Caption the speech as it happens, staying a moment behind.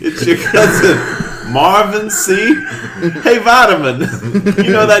It's your cousin, Marvin C. Hey, Vitamin.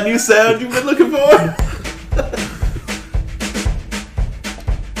 You know that new sound you've been looking for?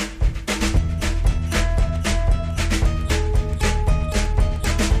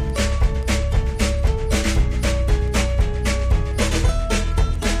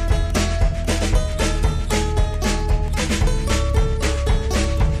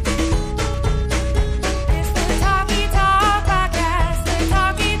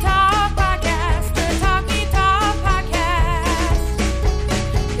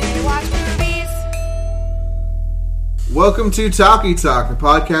 Welcome to Talkie, the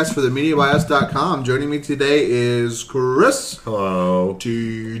podcast for themediabias.com. Joining me today is Chris. Hello.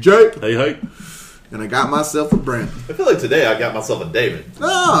 TJ. Hey, hey. And I got myself a Brent. I feel like today I got myself a David.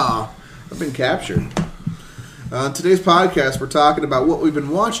 Ah, I've been captured. Today's podcast, we're talking about what we've been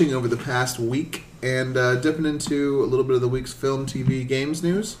watching over the past week and dipping into a little bit of the week's film, TV, games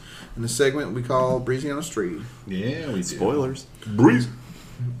news in a segment we call Breezing on a Street. Yeah, we do. Spoilers. Breeze.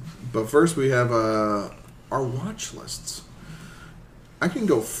 But first we have our watch lists. I can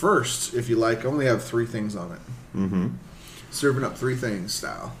go first if you like. I only have 3 things on it. Mm-hmm. Serving up 3 things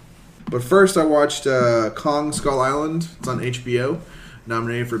style. But first I watched Kong Skull Island. It's on HBO.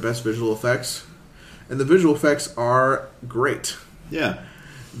 Nominated for Best Visual Effects. And the visual effects are great. Yeah.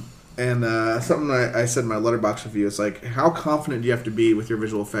 And something I said in my Letterboxd review is like, how confident do you have to be with your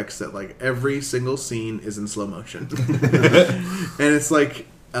visual effects that like every single scene is in slow motion? And it's like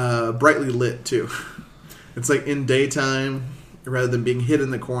brightly lit too. It's like in daytime rather than being hid in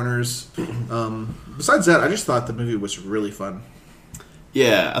the corners. Besides that, I just thought the movie was really fun.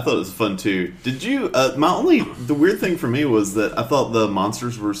 Yeah, I thought it was fun too. Did you? The weird thing for me was that I thought the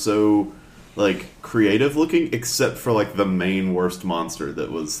monsters were so like creative looking, except for like the main worst monster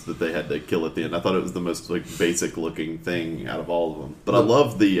that they had to kill at the end. I thought it was the most like basic looking thing out of all of them. But I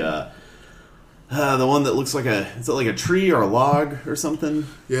love the one that looks like is it like a tree or a log or something?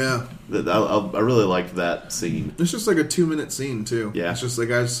 Yeah. I really liked that scene. It's just like a 2-minute scene too. Yeah. It's just the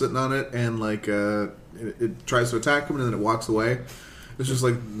guy sitting on it and like it tries to attack him and then it walks away. It's just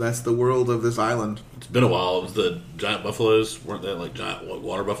like, that's the world of this island. It's been a while. It was the giant buffaloes. Weren't they like giant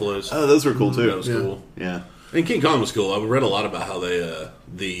water buffaloes? Oh, those were cool too. That was cool. Yeah. And King Kong was cool. I've read a lot about how they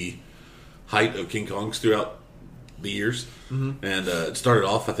the height of King Kongs throughout the years. Mm-hmm. And it started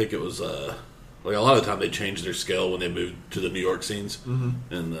off, I think it was like a lot of the time they changed their scale when they moved to the New York scenes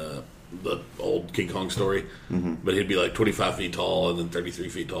in the old King Kong story. Mm-hmm. But he'd be like 25 feet tall and then 33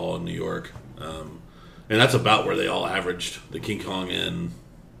 feet tall in New York. And that's about where they all averaged. The King Kong in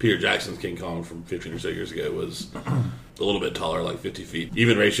Peter Jackson's King Kong from 15 or so years ago was a little bit taller, like 50 feet.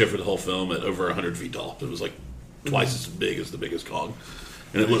 Even ratio for the whole film at over 100 feet tall. It was like twice as big as the biggest Kong.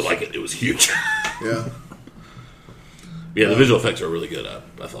 And it looked like it was huge. Yeah. Yeah, the visual effects are really good,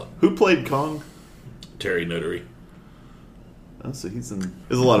 I thought. Who played Kong? Terry Notary. Oh, so he's in.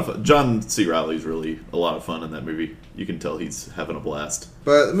 It's a lot of fun. John C. Reilly's really a lot of fun in that movie. You can tell he's having a blast.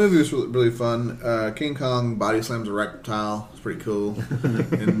 But the movie was really fun. King Kong body slams a reptile. It's pretty cool.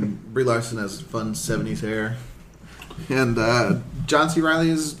 And Brie Larson has fun 70s hair. And John C.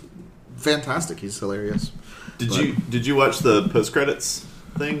 Reilly is fantastic. He's hilarious. Did you watch the post credits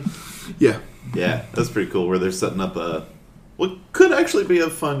thing? Yeah. Yeah, that's pretty cool. Where they're setting up what could actually be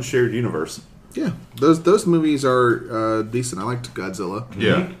a fun shared universe. Yeah, those movies are decent. I liked Godzilla.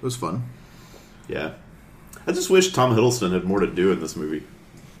 Yeah. It was fun. Yeah. I just wish Tom Hiddleston had more to do in this movie,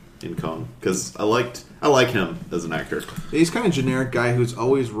 in Kong, because I like him as an actor. He's kind of generic guy who's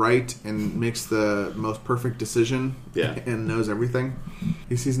always right and makes the most perfect decision. Yeah. And knows everything.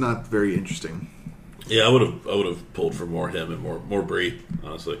 He's not very interesting. Yeah, I would have pulled for more him and more Brie,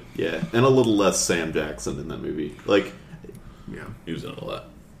 honestly. Yeah, and a little less Sam Jackson in that movie. Like, yeah, he was in a lot.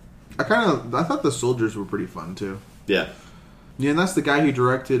 I thought the soldiers were pretty fun too. Yeah. Yeah, and that's the guy who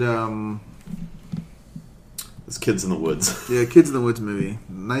directed It's Kids in the Woods. Yeah, Kids in the Woods movie.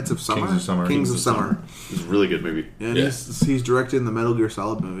 Knights of Summer? Kings of Summer. It's a really good movie. Yeah, and he's directed the Metal Gear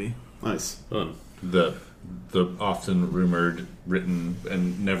Solid movie. Nice. Fun. The often rumored, written,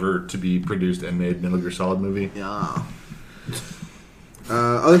 and never to be produced and made Metal Gear Solid movie. Yeah.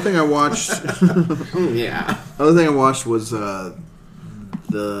 Other thing I watched... Yeah. Other thing I watched was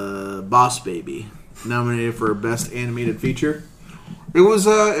the Boss Baby, nominated for Best Animated Feature. It was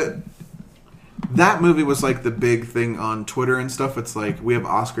that movie was like the big thing on Twitter and stuff. It's like, we have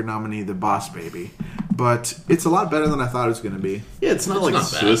Oscar nominee The Boss Baby, but it's a lot better than I thought it was going to be. Yeah, it's not like not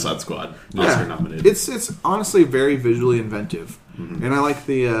Suicide Squad. Oscar nominated. It's honestly very visually inventive, and I like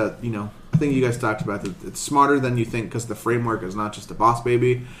the I think you guys talked about that. It's smarter than you think because the framework is not just a Boss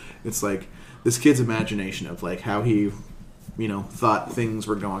Baby. It's like this kid's imagination of like how he thought things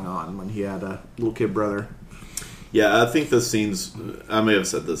were going on when he had a little kid brother. Yeah, I think the scenes, I may have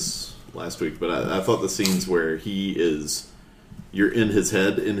said this last week, but I thought the scenes where you're in his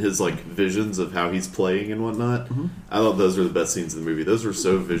head, in his like visions of how he's playing and whatnot, I thought those were the best scenes in the movie. Those were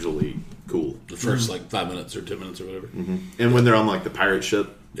so visually cool. The first like 5 minutes or 10 minutes or whatever. And when they're on like the pirate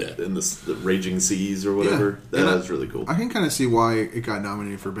ship, Yeah. in the raging seas or whatever, that was really cool. I can kind of see why it got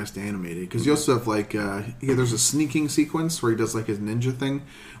nominated for Best Animated, because you also have like there's a sneaking sequence where he does like his ninja thing,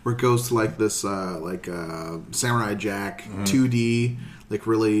 where it goes to like this Samurai Jack 2D, like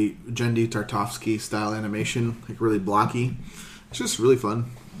really Jendi Tartovsky style animation, like really blocky. It's just really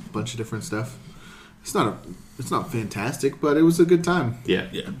fun, bunch of different stuff. It's not fantastic, but it was a good time. Yeah.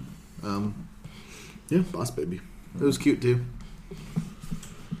 Yeah, Boss Baby. It was cute too.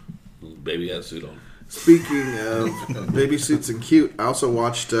 Baby had a suit on. Speaking of baby suits and cute, I also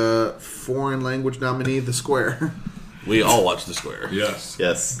watched foreign language nominee The Square. We all watched The Square.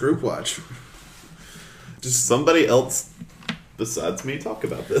 Yes. Group watch. Just somebody else besides me talk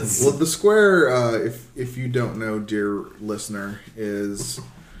about this. Well, The Square, if you don't know, dear listener, is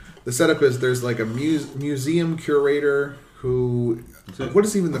the setup is there's like a museum curator who. What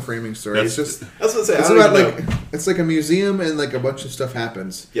is even the framing story? I was gonna say, it's I don't about even know. it's like a museum and like a bunch of stuff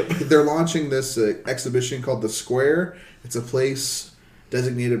happens. Yep. They're launching this exhibition called The Square. It's a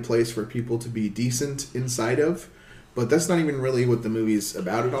designated place for people to be decent inside of, but that's not even really what the movie's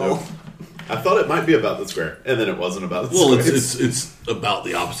about at all. Nope. I thought it might be about the square, and then it wasn't about the Well, square. it's about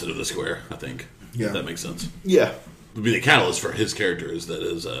the opposite of The Square, I think. Yeah. If that makes sense. Yeah. Would be the catalyst for his character is that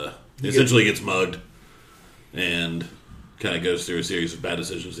essentially gets mugged and kind of goes through a series of bad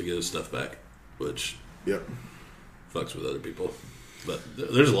decisions to get his stuff back, which fucks with other people. But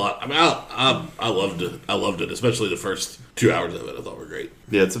there's a lot. I mean, I loved it, especially the first 2 hours of it. I thought were great.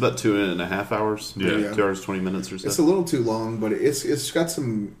 Yeah, it's about 2.5 hours. Yeah. 2 hours, 20 minutes or so. It's a little too long, but it's got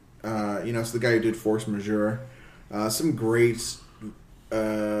some, it's the guy who did Force Majeure. Some great, it's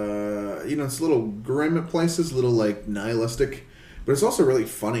a little grim at places, a little like nihilistic, but it's also really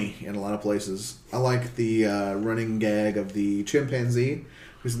funny in a lot of places. I like the running gag of the chimpanzee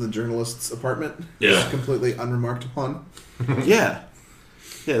who's in the journalist's apartment. Yeah. It's completely unremarked upon. Yeah.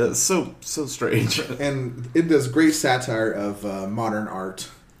 Yeah, that's so strange. And it does great satire of modern art.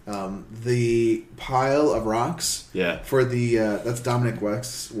 The pile of rocks for the that's Dominic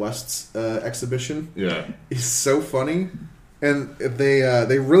West's exhibition is so funny, and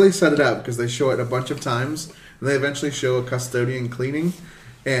they really set it up because they show it a bunch of times, and they eventually show a custodian cleaning,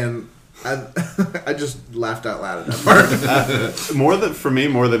 and I just laughed out loud at that part. more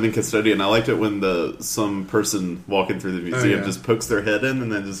than the custodian, I liked it when some person walking through the museum just pokes their head in,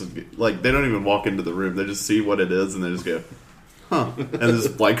 and then just like they don't even walk into the room; they just see what it is, and they just go, "Huh," and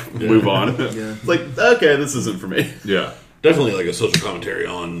just like move on. Yeah. It's like, okay, this isn't for me. Yeah. Definitely like a social commentary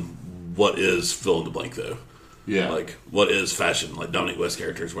on what is fill in the blank, though. Yeah. Like, what is fashion? Like, Dominic West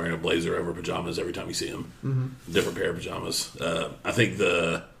character is wearing a blazer over pajamas every time you see him. Mm-hmm. Different pair of pajamas. I think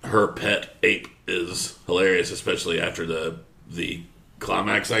her pet ape is hilarious, especially after the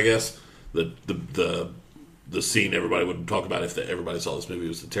climax, I guess. The scene everybody would talk about if everybody saw this movie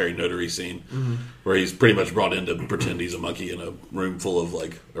was the Terry Notary scene, where he's pretty much brought in to pretend he's a monkey in a room full of,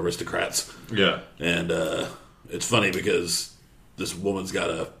 like, aristocrats. Yeah. And it's funny because this woman's got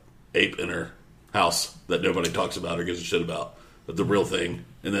a ape in her house that nobody talks about or gives a shit about, but the real thing,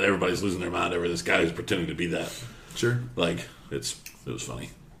 and then everybody's losing their mind over this guy who's pretending to be that. Sure. Like, it was funny.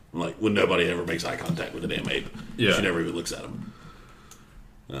 Like, when nobody ever makes eye contact with the damn ape. Yeah. She never even looks at him.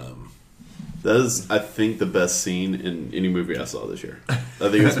 That is, I think, the best scene in any movie I saw this year. I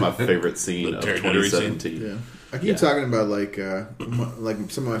think it's my favorite scene The of Terry Notary 2017. Yeah. I keep talking about like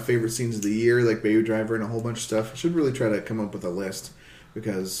some of my favorite scenes of the year, like Baby Driver and a whole bunch of stuff. I should really try to come up with a list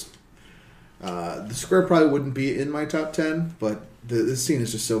because The Square probably wouldn't be in my top 10, but this scene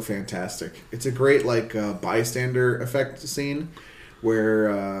is just so fantastic. It's a great like bystander effect scene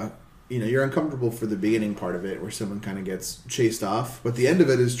where you're uncomfortable for the beginning part of it, where someone kind of gets chased off, but the end of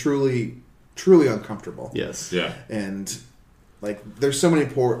it is truly uncomfortable. Yes. Yeah. And like there's so many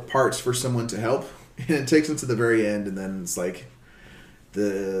parts for someone to help, and it takes them to the very end, and then it's like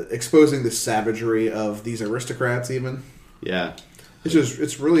the exposing the savagery of these aristocrats. Even Yeah.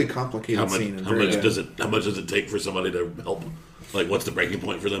 it's really a complicated scene. And How much does it take for somebody to help? Like, what's the breaking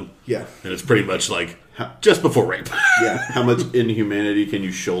point for them? Yeah. And it's pretty much like just before rape. Yeah. How much inhumanity can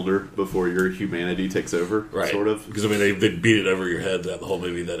you shoulder before your humanity takes over? Right. Sort of. Because, I mean, they beat it over your head throughout the whole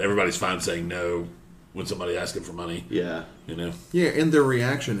movie that everybody's fine saying no when somebody asks him for money. Yeah. You know? Yeah, and their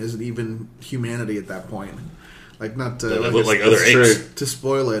reaction isn't even humanity at that point. Like, not to, They look like other That's apes. true. to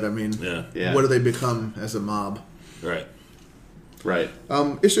spoil it. I mean, Yeah. Yeah. what do they become as a mob? Right. Right.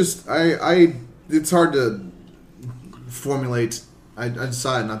 It's just it's hard to formulate. I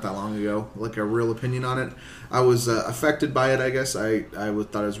decided not that long ago, like a real opinion on it. I was affected by it, I guess. I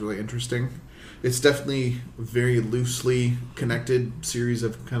thought it was really interesting. It's definitely a very loosely connected series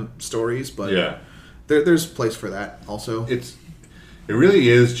of kind of stories, but Yeah. there's place for that also. It really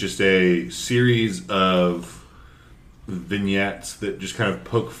is just a series of vignettes that just kind of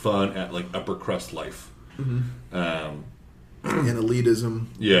poke fun at like upper crust life. And elitism.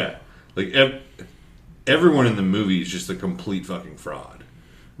 Yeah, like everyone in the movie is just a complete fucking fraud,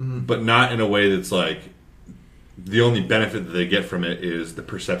 but not in a way that's like the only benefit that they get from it is the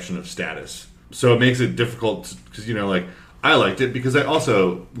perception of status. So it makes it difficult because like I liked it because I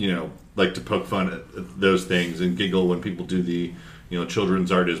also like to poke fun at those things and giggle when people do the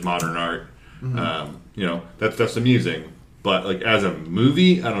children's art is modern art. That stuff's amusing, but like as a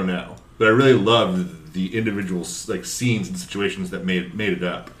movie, I don't know. But I really loved the individual like scenes and situations that made it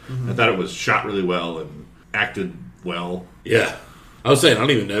up. I thought it was shot really well and acted well. Yeah. I was saying, I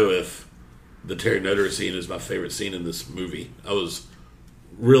don't even know if the Terry Nutter scene is my favorite scene in this movie. I was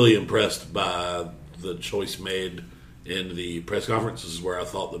really impressed by the choice made in the press conference. This is where I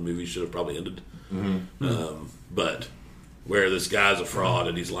thought the movie should have probably ended. But where this guy's a fraud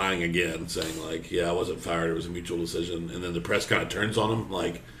and he's lying again, saying like, yeah, I wasn't fired, it was a mutual decision. And then the press kind of turns on him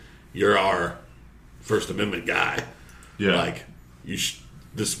like, you're our First Amendment guy. Yeah. Like, it's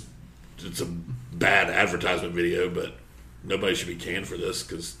a bad advertisement video, but nobody should be canned for this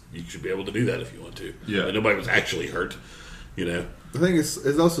because you should be able to do that if you want to. Yeah. And nobody was actually hurt, I think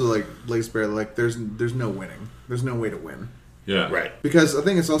it's also like Blake's Bear, like there's no winning. There's no way to win. Yeah. Right. Because I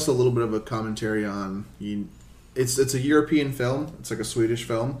think it's also a little bit of a commentary on it's a European film. It's like a Swedish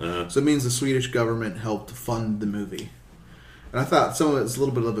film. So it means the Swedish government helped fund the movie. And I thought some of it's a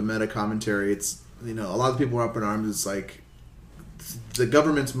little bit of a meta commentary. It's a lot of people were up in arms. It's like the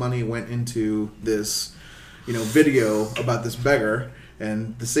government's money went into this video about this beggar,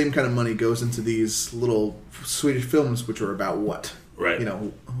 and the same kind of money goes into these little Swedish films which are about what? Right.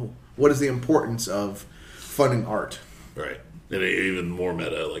 What is the importance of funding art? Right. And even more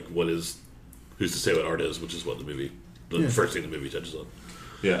meta, like who's to say what art is, which is what the first thing the movie touches on.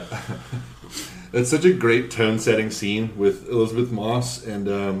 Yeah. It's such a great tone-setting scene with Elizabeth Moss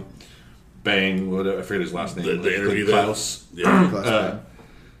and Bang, I forget his last name. The interview Klaus. Yeah.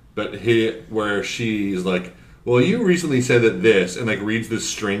 But where she's like, well, you recently said that this, and like reads this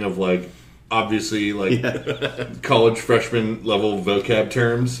string of like, obviously like college freshman level vocab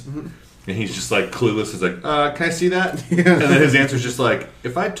terms. And he's just like clueless. He's like, can I see that? And then his answer is just like,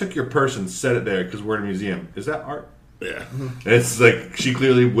 if I took your purse and set it there because we're in a museum, is that art? Yeah. And it's like she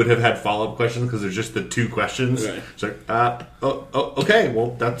clearly would have had follow-up questions because there's just the two questions. Right. She's like, okay,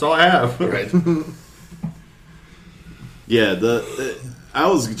 well, that's all I have. Right. Yeah, I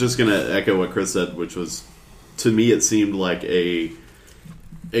was just going to echo what Chris said, which was, to me, it seemed like a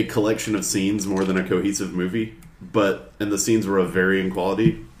collection of scenes more than a cohesive movie. And the scenes were of varying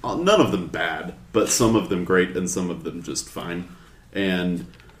quality. None of them bad, but some of them great and some of them just fine. And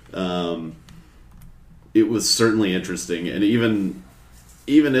it was certainly interesting. And even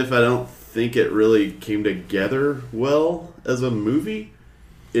if I don't think it really came together well as a movie,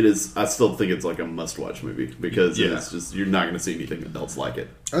 I still think it's like a must-watch movie because it's just you're not going to see anything else like it.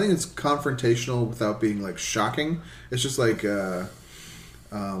 I think it's confrontational without being like shocking. It's just like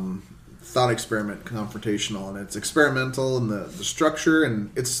thought experiment confrontational, and it's experimental in the structure,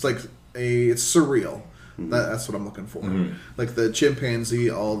 and it's like it's surreal. That's what I'm looking for. Like the chimpanzee,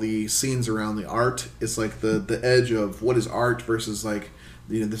 all the scenes around the art, it's like the edge of what is art versus like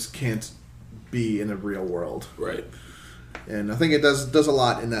this can't be in a real world. Right. And I think it does a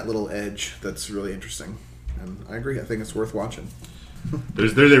lot in that little edge that's really interesting. And I agree. I think it's worth watching.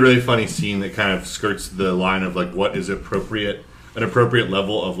 There's a really funny scene that kind of skirts the line of like what is an appropriate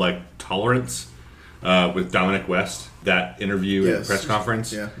level of like tolerance with Dominic West, that interview and press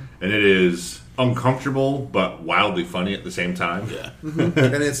conference. Yeah. And it is uncomfortable but wildly funny at the same time. Yeah.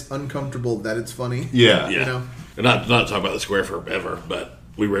 And it's uncomfortable that it's funny. Yeah. Yeah. And not to talk about the Square forever, but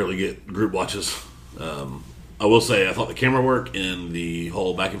we rarely get group watches. I will say I thought the camera work in the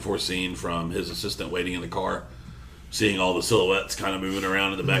whole back and forth scene from his assistant waiting in the car, seeing all the silhouettes kind of moving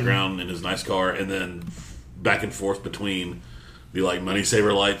around in the background in his nice car, and then back and forth between the like money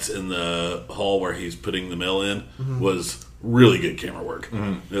saver lights in the hall where he's putting the mail in was really good camera work.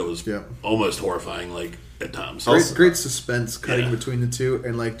 It was almost horrifying, like at times. Great suspense cutting between the two,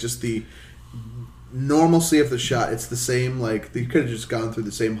 and like just the normalcy of the shot. It's the same, like you could have just gone through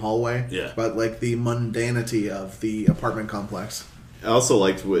the same hallway, but like the mundanity of the apartment complex. I also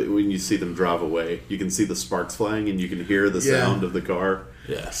liked when you see them drive away. You can see the sparks flying, and you can hear the sound of the car.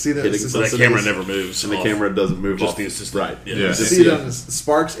 Yeah. See that? Hitting So that camera never moves. and the camera doesn't move Just off. the assistant. Right. Yeah. Yeah. Just See it on his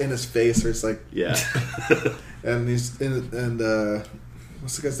sparks in his face, or it's like, Yeah. and what's the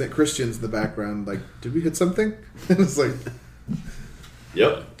guy's name? Christian's in the background. Like, did we hit something? And it's like,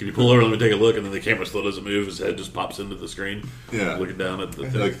 Yep. Can you pull over? Let me take a look, and then the camera still doesn't move. His head just pops into the screen. Yeah. Looking down at the He,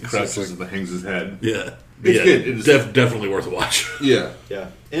 thing. like crouches and hangs his head. Yeah. It's yeah, good. It's- definitely worth a watch. Yeah.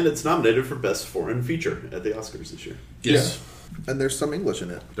 Yeah. And it's nominated for Best Foreign Feature at the Oscars this year. Yes. and there's some English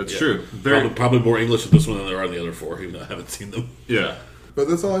in it. That's Yeah. true. Very Probably more English in this one than there are in the other four, even though I haven't seen them. Yeah. But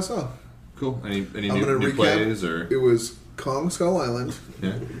that's all I saw. Cool. Any I'm new, gonna new recap. plays or It was Kong Skull Island,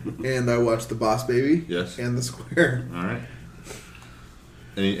 yeah? and I watched The Boss Baby. Yes. And The Square. All right.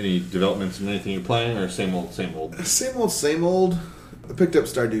 Any developments in anything you're playing or same old, same old? Same old, same old. I picked up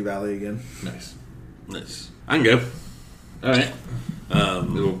Stardew Valley again. Nice. Nice. I can go. All right.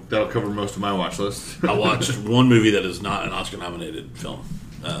 That'll cover most of my watch list. I watched one movie that is not an Oscar-nominated film.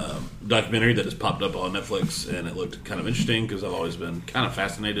 Documentary that has popped up on Netflix, and it looked kind of interesting because I've always been kind of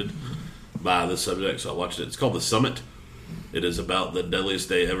fascinated by this subject, so I watched it. It's called The Summit. It is about the deadliest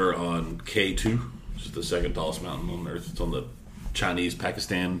day ever on K2, which is the second tallest mountain on Earth. It's on the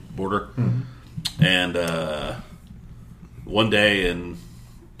Chinese-Pakistan border. Mm-hmm. And one day in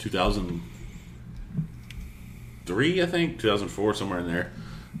 2003, I think, 2004, somewhere in there,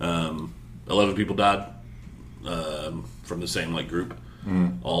 11 people died from the same group,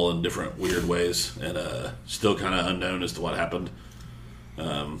 all in different weird ways, and still kind of unknown as to what happened.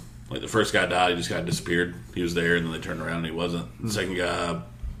 The first guy died, he just kind of disappeared. He was there, and then they turned around and he wasn't. The second guy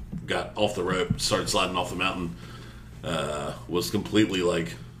got off the rope, started sliding off the mountain, was completely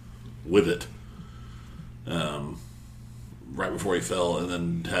with it right before he fell, and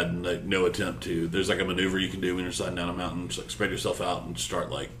then had no attempt to. There's a maneuver you can do when you're sliding down a mountain, just spread yourself out and start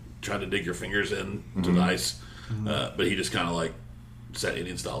trying to dig your fingers in to the ice. But he just kind of sat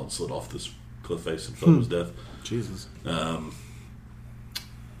Indian style and slid off this cliff face and fell to his death. Jesus.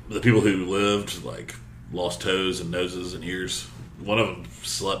 The people who lived lost toes and noses and ears. One of them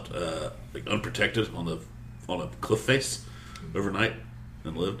slept unprotected on a cliff face overnight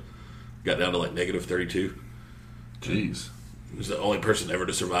and lived. Got down to negative 32. Jeez. He was the only person ever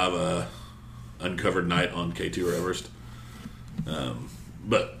to survive a uncovered night on K2 or Everest.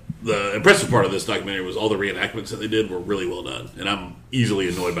 But the impressive part of this documentary was all the reenactments that they did were really well done. And I'm easily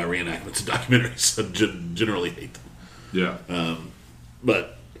annoyed by reenactments in documentaries. I generally hate them. Yeah.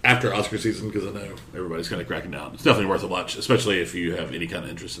 But after Oscar season, because I know everybody's kind of cracking down, it's definitely worth a watch, especially if you have any kind of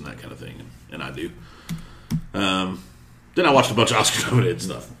interest in that kind of thing, and I do. Then I watched a bunch of Oscar-nominated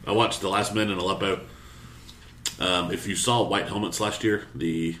stuff. I watched The Last Men in Aleppo. If you saw White Helmets last year,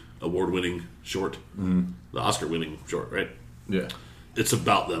 the award-winning short, the Oscar-winning short, right? Yeah. It's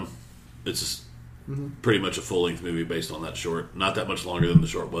about them. It's pretty much a full-length movie based on that short. Not that much longer than the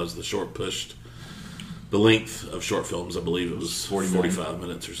short was. The short pushed the length of short films. I believe it was 45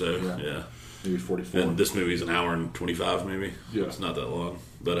 minutes or so. Yeah. Maybe 44. And this movie's an hour and 25, maybe. Yeah. It's not that long.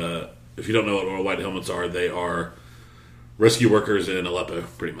 But if you don't know what White Helmets are, they are rescue workers in Aleppo,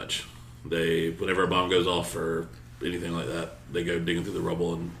 pretty much. Whenever a bomb goes off or anything like that, they go digging through the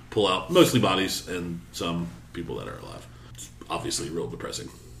rubble and pull out mostly bodies and some people that are alive. It's obviously real depressing.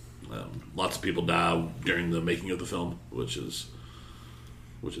 Lots of people die during the making of the film, which is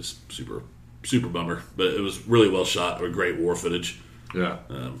super, super bummer. But it was really well shot, or great war footage. Yeah.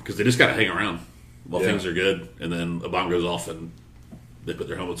 Because they just got to hang around while Yeah. things are good, and then a bomb goes off and they put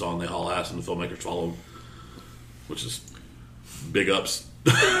their helmets on, they haul ass, and the filmmakers follow them, which is big ups,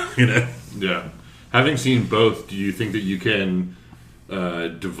 Yeah. Having seen both, do you think that you can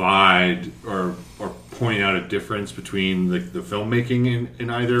divide or point out a difference between the filmmaking in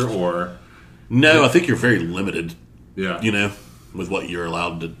either, or No, I think you're very limited, yeah, with what you're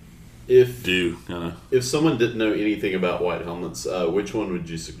allowed to If do. if someone didn't know anything about White Helmets, which one would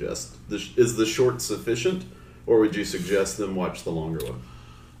you suggest? Is the short sufficient, or would you suggest them watch the longer one?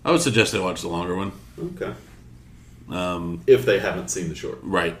 I would suggest they watch the longer one. Okay. If they haven't seen the short.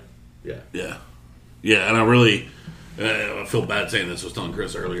 Right. Yeah. Yeah, and I feel bad saying this. I was telling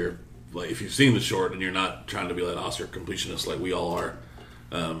Chris earlier, if you've seen the short and you're not trying to be like Oscar completionist like we all are,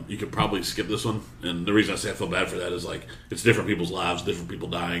 you could probably skip this one. And the reason I say I feel bad for that is it's different people's lives, different people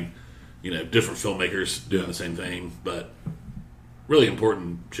dying, different filmmakers doing the same thing, but really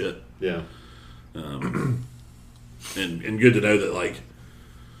important shit. Yeah. And good to know that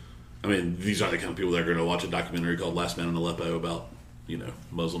these aren't the kind of people that are going to watch a documentary called Last Man in Aleppo about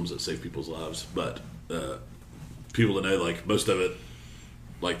Muslims that save people's lives, but people to know most of it,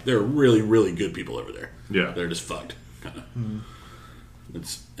 there are really, really good people over there. Yeah. They're just fucked, kind of.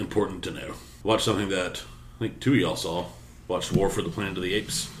 It's important to know. Watch something that I think two of y'all saw. Watched War for the Planet of the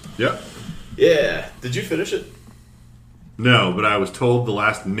Apes. Yep. Yeah. Did you finish it? No, but I was told the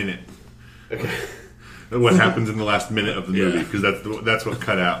last minute. Okay. What happens in the last minute of the movie, Yeah. because that's what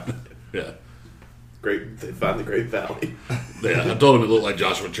cut out. Yeah. Great. They find the Great Valley. Yeah, I told him it looked like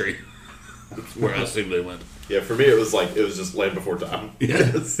Joshua Tree. That's where I assumed they went. Yeah, for me it was just Land Before Time.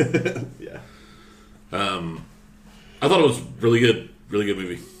 Yes. Yeah. I I thought it was really good. Really good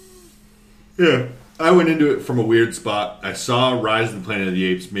movie. Yeah. I went into it from a weird spot. I saw Rise of the Planet of the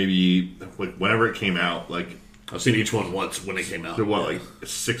Apes maybe like whenever it came out, like I've seen each one once when it came out. what, like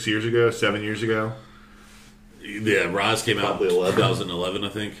 6 years ago, 7 years ago? Yeah, Rise came out in Probably 11. 2011, I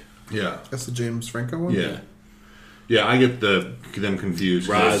think. Yeah. That's the James Franco one? Yeah. Yeah, I get them confused.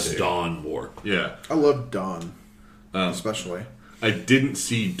 Rise, Dawn, War. Yeah. I love Dawn, especially. I didn't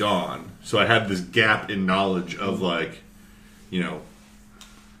see Dawn, so I had this gap in knowledge of like, you know,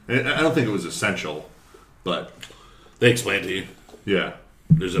 and I don't think it was essential, but They explain to you. yeah.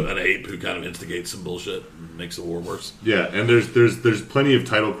 There's an ape who kind of instigates some bullshit and makes the war worse. Yeah, and there's plenty of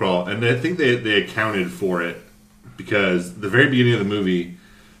title crawl, and I think they accounted for it because the very beginning of the movie,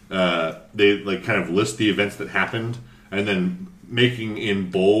 they like kind of list the events that happened, and then making in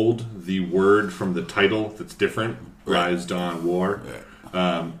bold the word from the title that's different, Rise, Dawn, War,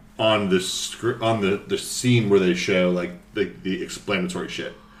 on the scene where they show like the explanatory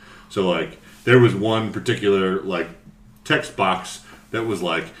shit. So like there was one particular like text box that was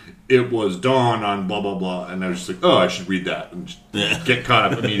like, it was dawn on blah, blah, blah. And I was just like, oh, I should read that and just get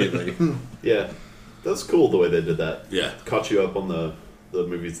caught up immediately. Yeah. That's cool the way they did that. Yeah. Caught you up on the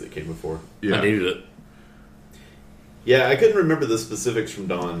movies that came before. Yeah. I needed it. Yeah, I couldn't remember the specifics from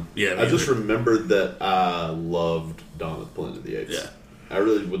Dawn. Yeah, me I just either. remembered that I loved Dawn of the Planet of the Apes. Yeah. I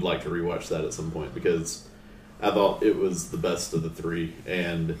really would like to rewatch that at some point because I thought it was the best of the three.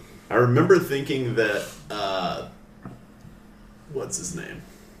 And I remember thinking that, what's his name?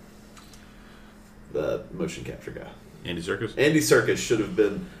 The motion capture guy. Andy Serkis? Andy Serkis should have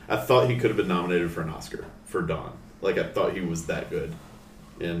been, I thought he could have been nominated for an Oscar for Dawn. Like, I thought he was that good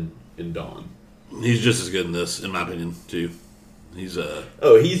in Dawn. He's just as good in this, in my opinion, too. He's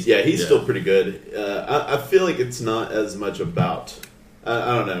He's still pretty good. I feel like it's not as much about,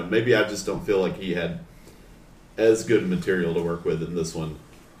 I don't know, maybe I just don't feel like he had as good material to work with in this one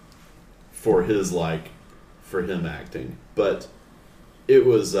for him acting. But it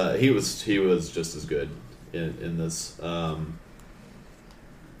was, he was just as good in this. I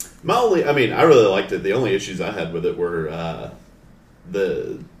really liked it. The only issues I had with it were,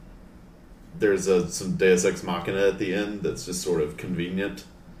 there's some Deus Ex Machina at the end that's just sort of convenient.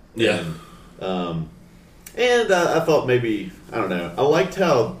 Yeah. And I thought maybe, I don't know, I liked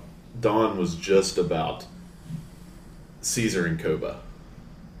how Dawn was just about Caesar and Koba.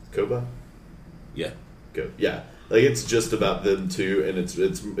 Koba? Yeah. Yeah. Like, it's just about them two, and it's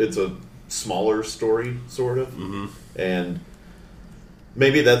a smaller story, sort of. Mm-hmm. And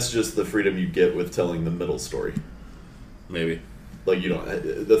maybe that's just the freedom you get with telling the middle story. Maybe. Like, you don't,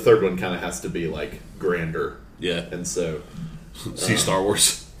 the third one kind of has to be, like, grander. Yeah. And so... See Star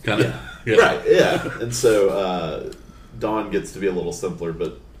Wars, kind of. Yeah. Right, yeah. And so Dawn gets to be a little simpler,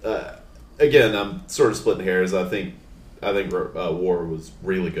 but again, I'm sort of splitting hairs. I think War was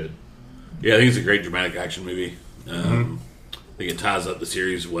really good. Yeah, I think it's a great dramatic action movie. I think it ties up the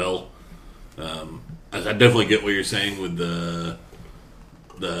series well. I definitely get what you're saying with the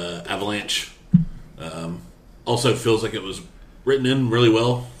Avalanche. Also feels like it was written in really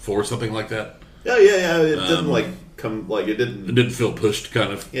well for something like that. Yeah. It didn't it didn't feel pushed,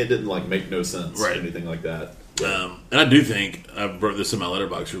 kind of. it didn't like make no sense Right. or anything like that. And I do think, I wrote this in my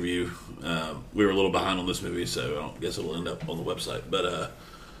Letterboxd review, we were a little behind on this movie, so I don't guess it'll end up on the website. But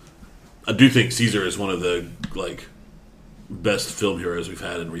I do think Caesar is one of the best film heroes we've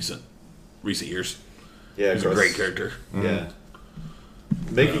had in recent years. Yeah, He's a great character. Yeah,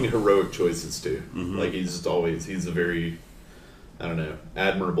 making heroic choices too. Like he's a very, I don't know,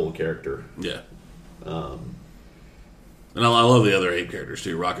 admirable character. Yeah. And I love the other ape characters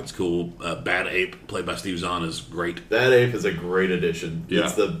too. Rocket's cool. Bad Ape, played by Steve Zahn, is great. That ape is a great addition. Yeah.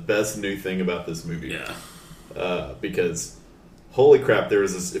 It's the best new thing about this movie. Yeah. Because holy crap,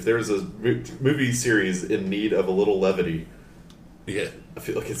 if there was a movie series in need of a little levity, Yeah. I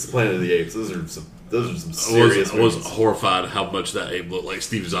feel like it's Planet of the Apes. Those are some I serious was movies. horrified how much that ape looked like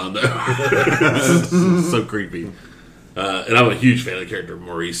Steve Zahn though. So creepy. And I'm a huge fan of the character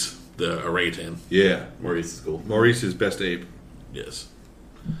Maurice, the orangutan. Yeah. Maurice is cool. Maurice's best ape. Yes.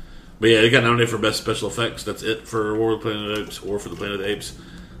 But yeah, it got nominated for Best Special Effects. That's it for War for the Planet of the Apes.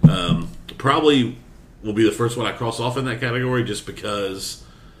 Probably will be the first one I cross off in that category, just because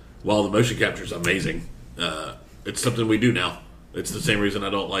while the motion capture is amazing, it's something we do now. It's the same reason I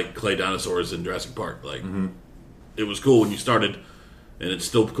don't like clay dinosaurs in Jurassic Park. Like, it was cool when you started, and it's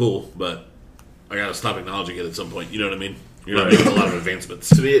still cool, but I gotta stop acknowledging it at some point. You know what I mean? You're not making a lot of advancements.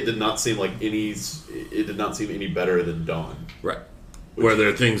 To me, it did not seem like any. It did not seem any better than Dawn. Right. Where there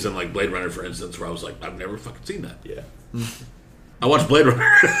are things in like Blade Runner, for instance, where I was like, I've never fucking seen that. Yeah. I watched Blade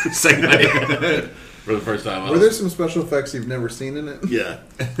Runner second night for the first time. Were there some special effects you've never seen in it? Yeah.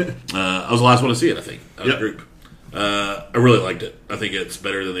 I was the last one to see it, I think, out of the group. I really liked it. I think it's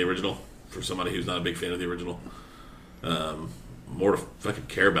better than the original for somebody who's not a big fan of the original. More to fucking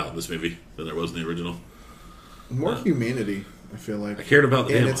care about in this movie than there was in the original. More humanity, I feel like. I cared about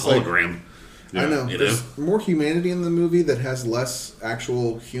the And damn it's like- hologram. I know. You There's know? more humanity in the movie that has less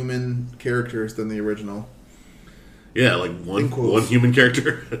actual human characters than the original. Yeah, like In one quotes. human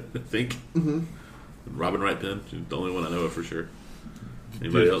character, I think. Mm-hmm. Robin Wright Penn, she's the only one I know of for sure.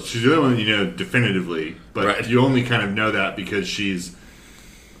 Anybody else? She's the only one you know definitively, but Right. you only kind of know that because she's,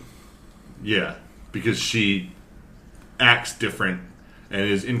 because she acts different and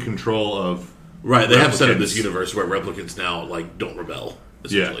is in control of. Right, they have set up this replicants. universe where replicants now like don't rebel,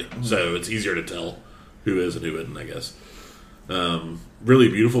 essentially. Yeah. So it's easier to tell who is and who isn't, I guess. Really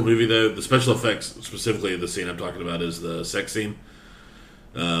beautiful movie though. The special effects, specifically the scene I'm talking about, is the sex scene.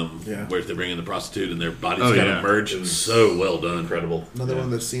 Where they bring in the prostitute and their bodies kind of merge. It's so well done. Incredible. Another one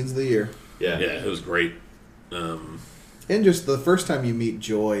of the scenes of the year. Yeah. Yeah, it was great. And just the first time you meet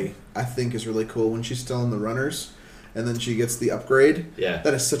Joy, I think is really cool when she's still in the runners, and then she gets the upgrade. Yeah.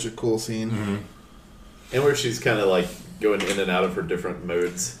 That is such a cool scene. Mm-hmm. And where she's kind of like going in and out of her different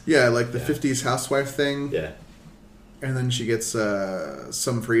modes. Yeah, like the 50s housewife thing. Yeah. And then she gets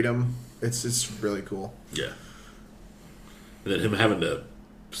some freedom. It's really cool. Yeah. And then him having to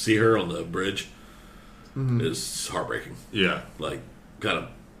see her on the bridge is heartbreaking. Yeah. Like, kind of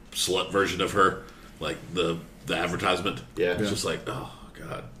slut version of her. Like, the advertisement. Yeah. It's just like, oh,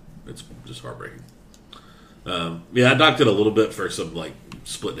 God. It's just heartbreaking. I docked it a little bit for some, like,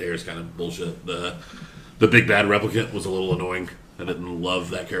 split hairs kind of bullshit. The big bad replicant was a little annoying. I didn't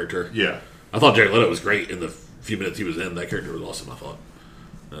love that character. Yeah. I thought Jared Leto was great in the few minutes he was in. That character was awesome, I thought.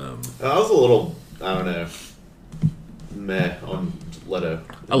 I was a little, I don't know, meh on Leto.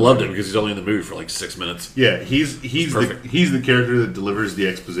 I loved him because he's only in the movie for like 6 minutes. Yeah, he's the perfect. character that delivers the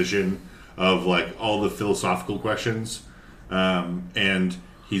exposition of like all the philosophical questions, and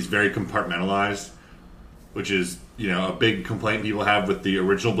he's very compartmentalized, which is a big complaint people have with the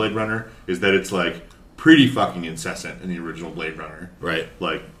original Blade Runner is that it's like pretty fucking incessant in the original Blade Runner, Right.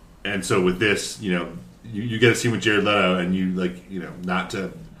 Like, and so with this, you get a scene with Jared Leto, and you like not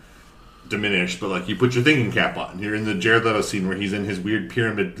to diminish, but like you put your thinking cap on. You're in the Jared Leto scene where he's in his weird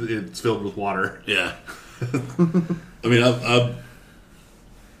pyramid. It's filled with water. Yeah. I mean,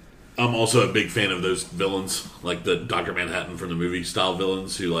 I'm also a big fan of those villains, like the Dr. Manhattan from the movie style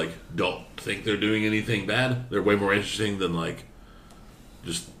villains who like don't think they're doing anything bad. They're way more interesting than like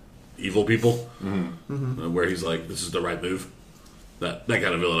just evil people. Where he's like, this is the right move. That kind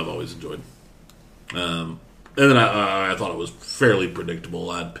of villain I've always enjoyed. And then I thought it was fairly predictable.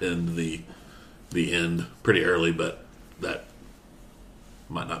 I'd pinned the end pretty early, but that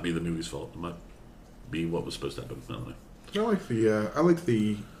might not be the movie's fault. It might be what was supposed to happen. I don't know. I like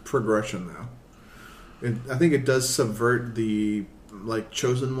the progression though. I think it does subvert the like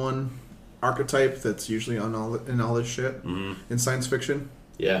chosen one archetype that's usually in all this shit in science fiction.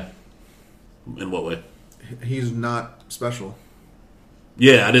 Yeah. In what way? He's not special.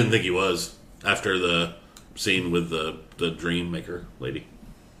 Yeah, I didn't think he was after the scene with the dream maker lady.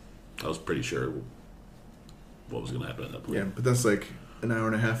 I was pretty sure what was going to happen at that point. Yeah, but that's like an hour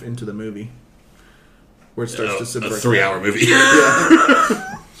and a half into the movie where it starts to subvert. A 3-hour movie.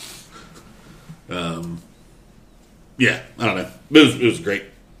 Yeah. I don't know. It was great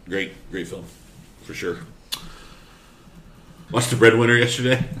film for sure. Watched The Breadwinner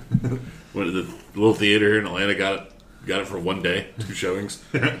yesterday. Went to the little theater here in Atlanta. Got it for one day, 2 showings.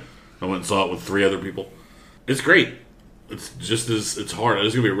 I went and saw it with 3 other people. It's great. It's hard.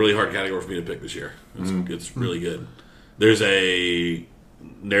 It's going to be a really hard category for me to pick this year. It's really good. There's a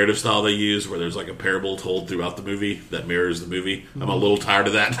narrative style they use where there's like a parable told throughout the movie that mirrors the movie. I'm a little tired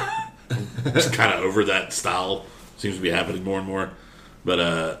of that. Just kind of over that style. Seems to be happening more and more.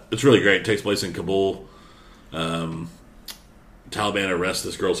 But it's really great. It takes place in Kabul. Taliban arrests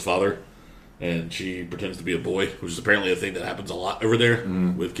this girl's father, and she pretends to be a boy, which is apparently a thing that happens a lot over there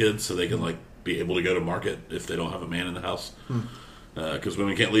with kids, so they can like be able to go to market if they don't have a man in the house. Because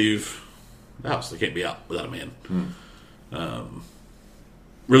women can't leave the house; they can't be out without a man.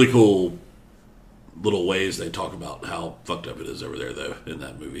 Really cool little ways they talk about how fucked up it is over there, though, in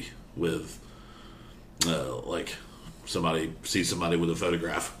that movie. With, like, somebody sees somebody with a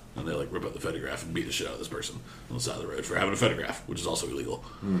photograph, and they, like, rip up the photograph and beat the shit out of this person on the side of the road for having a photograph, which is also illegal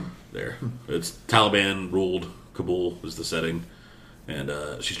there. It's Taliban-ruled Kabul is the setting, and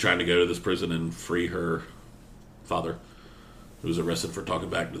she's trying to go to this prison and free her father, who was arrested for talking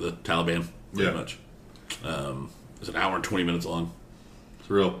back to the Taliban, pretty much. It's an hour and 20 minutes long. It's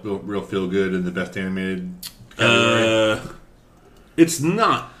real feel good and the best animated category. It's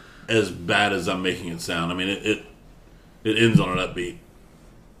not as bad as I'm making it sound. I mean, it ends on an upbeat,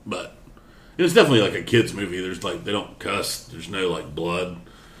 but it's definitely like a kid's movie. There's like, they don't cuss. There's no like blood.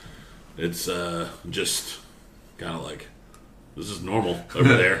 It's just kind of like, this is normal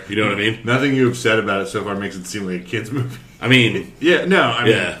over there. You know what I mean? Nothing you have said about it so far makes it seem like a kid's movie. I mean, yeah, no, I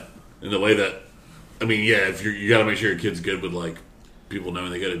mean, yeah, in the way that, I mean, yeah, if you got to make sure your kid's good with like people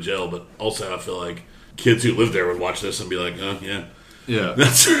knowing they go to jail, but also I feel like kids who live there would watch this and be like, oh yeah, yeah,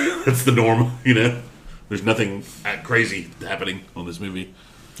 that's the norm. You know, there's nothing crazy happening on this movie.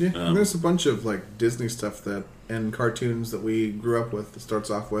 Yeah, and there's a bunch of like Disney stuff that and cartoons that we grew up with. That starts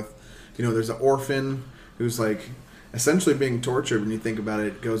off with, you know, there's an orphan who's like essentially being tortured. When you think about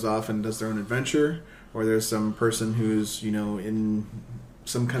it, goes off and does their own adventure, or there's some person who's, you know, in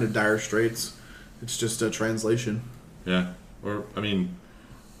some kind of dire straits. It's just a translation. Yeah, or I mean,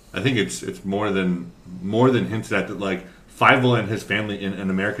 I think it's more than hinted at that like Fievel and his family in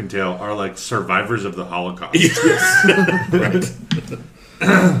An American Tale are like survivors of the Holocaust. Yes. Right.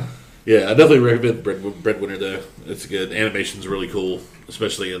 Yeah, I definitely recommend Breadwinner though. It's good. Animation's really cool,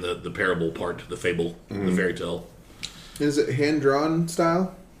 especially in the parable part, the fable, the fairy tale. Is it hand drawn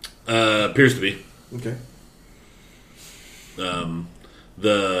style? Appears to be. Okay.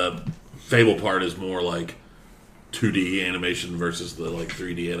 The fable part is more like 2D animation versus the like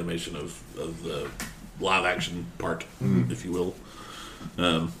 3D animation of the live action part, if you will.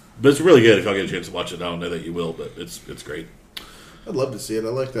 But it's really good if y'all get a chance to watch it. I don't know that you will, but it's great. I'd love to see it. I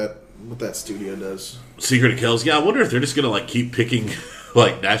like that what that studio does. Secret of Kells. Yeah, I wonder if they're just gonna like keep picking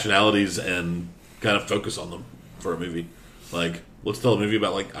like nationalities and kind of focus on them for a movie. Like, let's tell a movie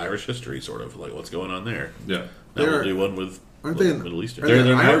about like Irish history, sort of like what's going on there. Yeah, now we'll do one with Middle Eastern. They're an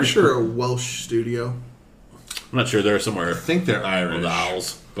Irish Irish or a Welsh studio. I'm not sure. They're somewhere. I think they're Irish. On the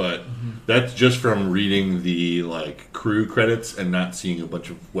Isles. But that's just from reading the like crew credits and not seeing a bunch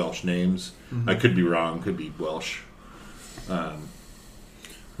of Welsh names. I could be wrong. Could be Welsh.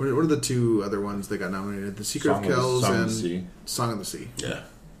 What are the two other ones that got nominated? The Secret of Kells and Song of the Sea. Yeah.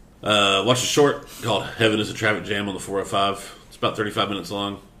 Watch a short called Heaven is a Traffic Jam on the 405. It's about 35 minutes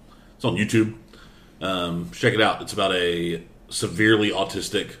long. It's on YouTube. Check it out. It's about a severely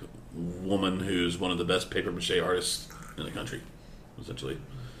autistic woman who's one of the best papier-mâché artists in the country, essentially.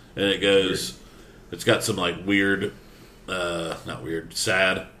 And it goes... It's got some, like, weird... not weird,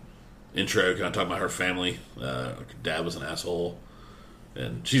 sad intro, kind of talking about her family. Her dad was an asshole.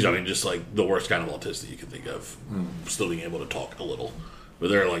 And she's, I mean, just, like, the worst kind of autistic you can think of. Still being able to talk a little. But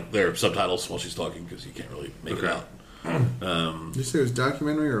there are subtitles while she's talking because you can't really make it out. Did you say it was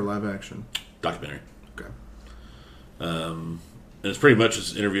documentary or live action? Documentary. Okay. And it's pretty much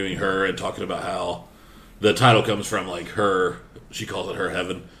just interviewing her and talking about how the title comes from, like, her, she calls it her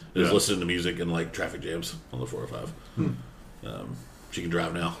heaven, is listening to music and, like, traffic jams on the 405. She can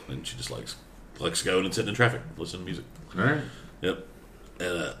drive now, and she just likes going and sitting in traffic, listening to music. All right. Yep.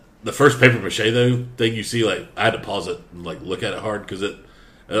 And the first papier-mâché, though, thing you see, like, I had to pause it and, like, look at it hard because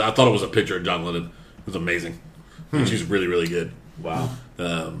I thought it was a picture of John Lennon. It was amazing. And she's really, really good. Wow.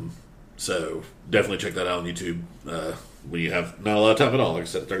 So definitely check that out on YouTube when you have not a lot of time at all. Like I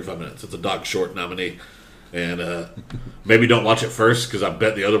said, 35 minutes. It's a Doc Short nominee. And maybe don't watch it first because I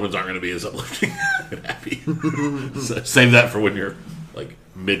bet the other ones aren't going to be as uplifting and happy. So save that for when you're, like,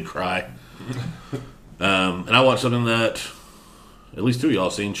 mid-cry. And I watched something that at least two of y'all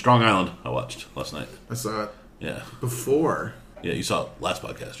have seen. Strong Island I watched last night. I saw it. Yeah. Before. Yeah, you saw it last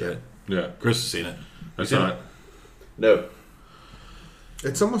podcast, right? Yeah. Chris has seen it. I saw it. No.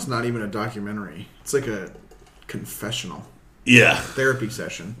 It's almost not even a documentary. It's like a confessional. Yeah. Therapy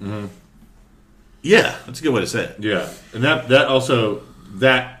session. Mm-hmm. Yeah, that's a good way to say it. Yeah, and that also,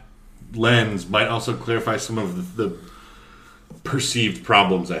 that lens might also clarify some of the perceived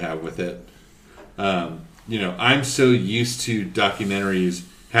problems I have with it. I'm so used to documentaries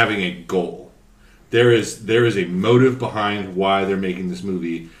having a goal. There is a motive behind why they're making this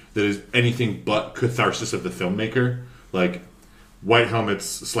movie that is anything but catharsis of the filmmaker. Like White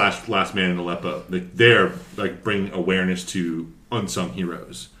Helmets / Last Man in Aleppo. They're like bringing awareness to unsung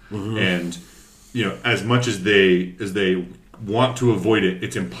heroes. Mm-hmm. And as much as they want to avoid it,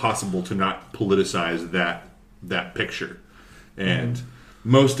 it's impossible to not politicize that picture. And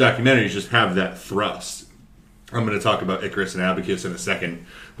most documentaries just have that thrust. I'm going to talk about Icarus and Abacus in a second,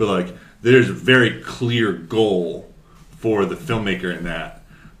 but like there's a very clear goal for the filmmaker in that.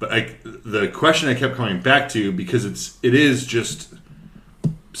 But the question I kept coming back to, because it is just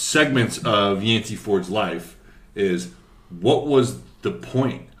segments of Yancey Ford's life, is what was the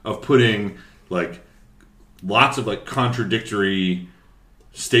point of putting like lots of like contradictory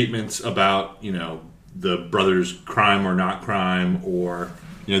statements about, you know, the brother's crime or not crime, or,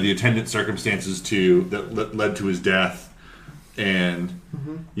 you know, the attendant circumstances that led to his death, and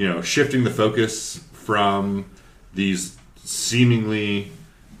you know, shifting the focus from these seemingly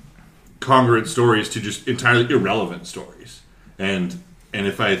congruent stories to just entirely irrelevant stories. And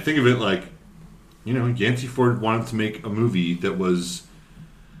if I think of it like, you know, Yancey Ford wanted to make a movie that was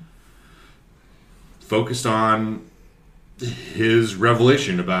focused on his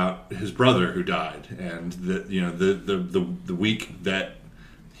revelation about his brother who died, and the week that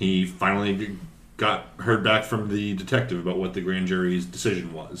he finally got heard back from the detective about what the grand jury's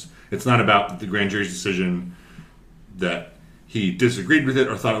decision was. It's not about the grand jury's decision that he disagreed with it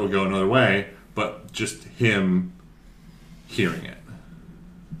or thought it would go another way, but just him hearing it.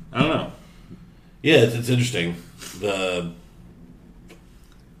 I don't know. Yeah, it's interesting.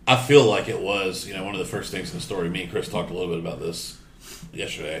 I feel like it was, you know, one of the first things in the story. Me and Chris talked a little bit about this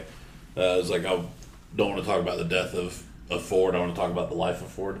yesterday. It's like, I don't want to talk about the death of Ford. I want to talk about the life of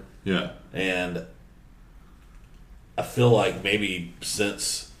Ford. Yeah. And I feel like maybe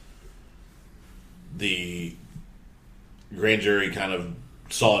since the grand jury kind of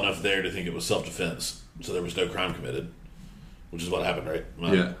saw enough there to think it was self-defense, so there was no crime committed, which is what happened, right?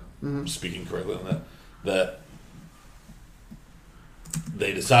 Am I speaking correctly on that? That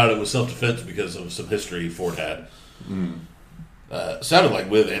they decided it was self-defense because of some history Ford had. Sounded like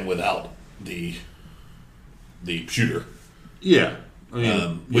with and without the shooter. Yeah. I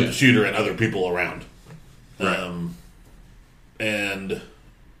mean, with the shooter and other people around. Right. And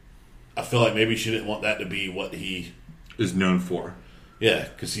I feel like maybe she didn't want that to be what he is known for. Yeah,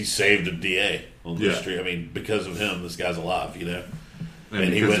 because he saved a DA on the Yeah. street. I mean, because of him, this guy's alive, you know?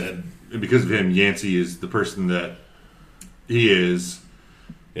 And he went and... because of him, Yancey is the person that he is.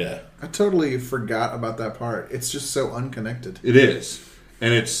 Yeah. I totally forgot about that part. It's just so unconnected. It is.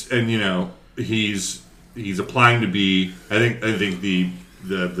 And you know, he's applying to be, I think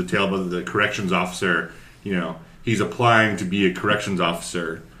the tale about the corrections officer, you know, he's applying to be a corrections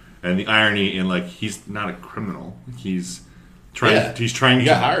officer, and the irony in, like, he's not a criminal. He's trying He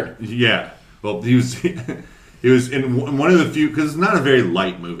got hired. Yeah. Well, he was in one of the few, because it's not a very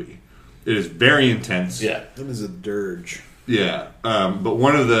light movie. It is very intense. Yeah. It is a dirge. Yeah, but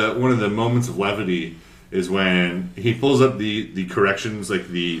one of the moments of levity is when he pulls up the corrections, like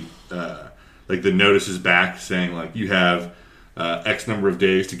the notices back saying, like, you have X number of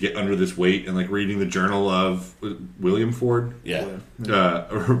days to get under this weight, and like reading the journal of William Ford. Yeah.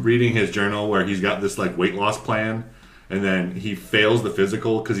 Reading his journal where he's got this like weight loss plan, and then he fails the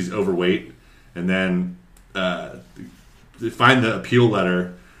physical because he's overweight, and then they find the appeal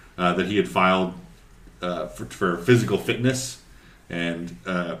letter that he had filed for physical fitness, and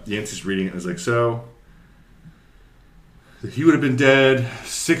Yancey's reading it and is like, so he would have been dead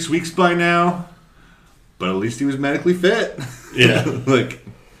 6 weeks by now, but at least he was medically fit. Yeah. Like,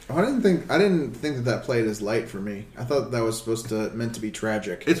 I didn't think that played as light for me. I thought that was meant to be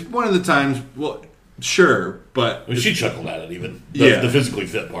tragic. it's one of the times. Well, sure, but I mean, she chuckled at it even. Yeah. The physically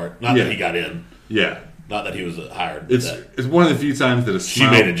fit part. Not Yeah. that he got in. yeah, Not that he was hired. it's one of the few times that a She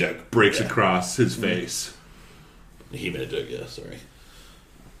smile made a joke. breaks Yeah. across his face. He made a joke, yeah, sorry.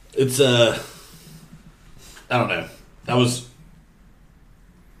 It's, I don't know. That was...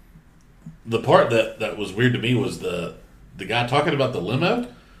 The part that was weird to me was the guy talking about the limo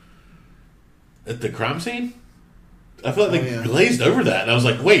at the crime scene. I feel like they glazed over that, and I was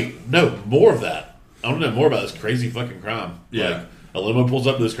like, wait, no, more of that. I want to know more about this crazy fucking crime. Yeah. Like, a limo pulls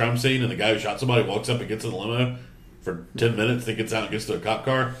up to this crime scene, and the guy who shot somebody walks up and gets in the limo for 10 minutes, then gets out and gets to a cop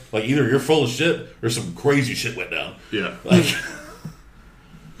car. Like, either you're full of shit, or some crazy shit went down. Yeah, Like,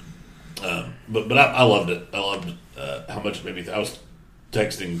 but I loved it. I loved how much it made me. I was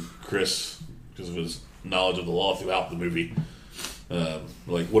texting Chris because of his knowledge of the law throughout the movie.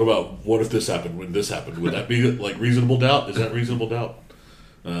 Like, what if this happened? When this happened, would that be like reasonable doubt? Is that reasonable doubt?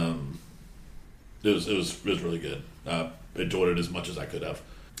 It was really good. Enjoyed it as much as I could have.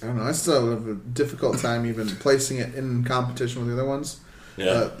 I don't know. I still have a difficult time even placing it in competition with the other ones.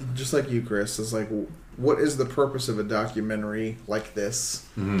 Yeah. Just like you, Chris. It's like what is the purpose of a documentary like this?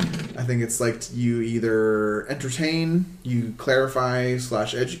 Mm-hmm. I think it's like you either entertain, you clarify /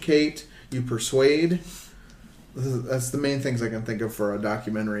 educate, you persuade. That's the main things I can think of for a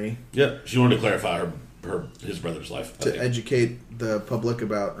documentary. Yeah, she wanted to clarify his brother's life. To educate the public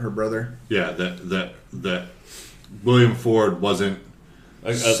about her brother. Yeah, that William Ford wasn't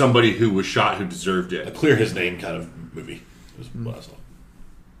somebody who was shot who deserved it. A clear his name kind of movie is what I saw.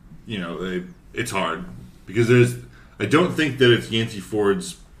 You know, it's hard because I don't think that it's Yancey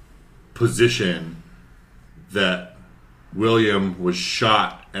Ford's position that William was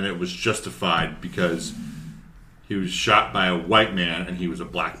shot and it was justified because he was shot by a white man and he was a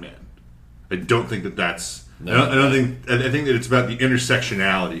black man. I don't think that that's. No. I think that it's about the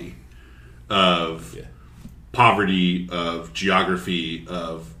intersectionality of poverty, of geography,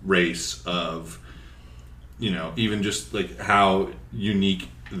 of race, of even just like how unique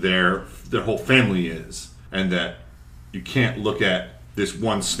their whole family is, and that you can't look at this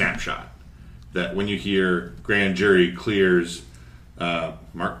one snapshot. That when you hear grand jury clears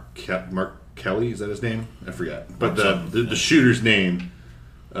Mark Kelly, is that his name? I forgot, but the shooter's name.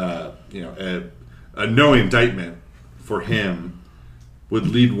 A no indictment for him would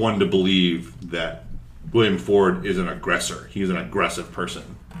lead one to believe that William Ford is an aggressor. He's an aggressive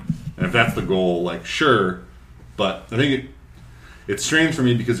person. And if that's the goal, like, sure. But I think it's strange for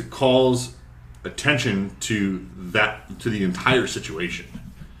me because it calls attention to the entire situation,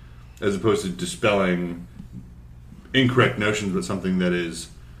 as opposed to dispelling incorrect notions about something that is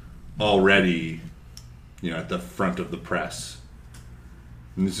already, at the front of the press.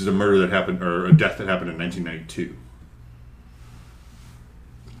 And this is a murder that happened, or a death that happened in 1992.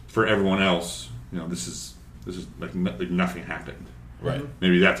 For everyone else, this is like nothing happened. Right.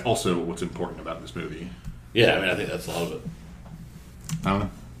 Maybe that's also what's important about this movie. Yeah, I think that's a lot of it. I don't know.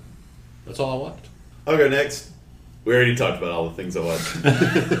 That's all I watched. I'll go next. We already talked about all the things I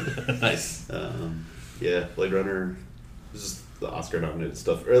watched. Nice. Blade Runner. This is the Oscar-nominated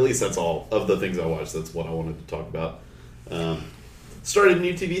stuff. Or at least that's all of the things I watched. That's what I wanted to talk about. Started a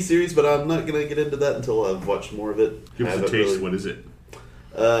new TV series, but I'm not going to get into that until I've watched more of it. Give us a taste. Really... What is it?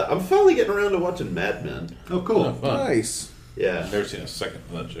 I'm finally getting around to watching Mad Men. Oh, cool. Oh, fun. Nice. Yeah. I've never seen a second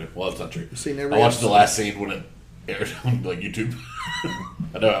of that show. Well, that's not true. You've seen every I watched episode. the last scene when it aired on YouTube.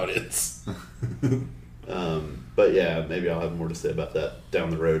 I know how it is. But yeah, maybe I'll have more to say about that down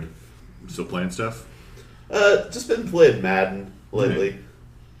the road. Still playing stuff? Just been playing Madden lately.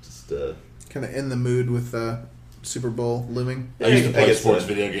 Just kind of in the mood with Super Bowl looming. I used to play guess sports so.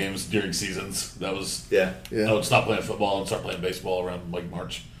 video games during seasons. That was Yeah. I would stop playing football and start playing baseball around like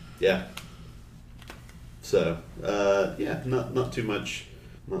March. Yeah. So, not too much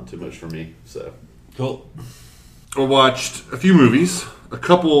for me. So, Cool. I watched a few movies, a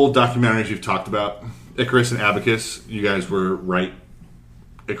couple documentaries you've talked about. Icarus and Abacus, you guys were right.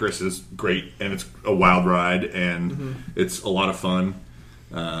 Icarus is great, and it's a wild ride, and it's a lot of fun.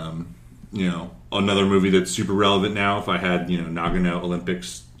 Another movie that's super relevant now. If I had, Nagano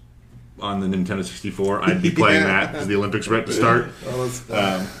Olympics on the Nintendo 64, I'd be playing that because the Olympics are about to start. Oh, that's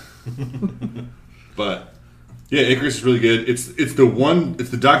But yeah, Icarus is really good. It's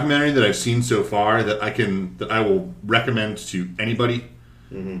the documentary that I've seen so far that I will recommend to anybody,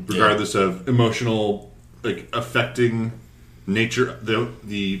 regardless of emotional, like, affecting nature.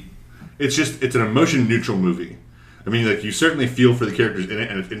 It's an emotion neutral movie. I mean, like, you certainly feel for the characters in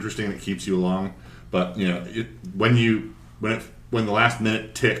it, and it's interesting and it keeps you along. But when the last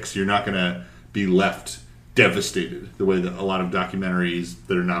minute ticks, you're not going to be left devastated the way that a lot of documentaries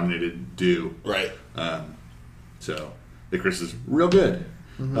that are nominated do. Right. So Icarus is real good.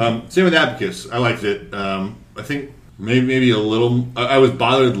 Same with Abacus. I liked it. I think maybe a little. I was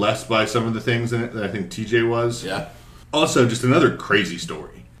bothered less by some of the things in it than I think TJ was. Yeah. Also, just another crazy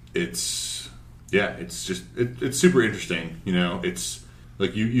story. It's super interesting. It's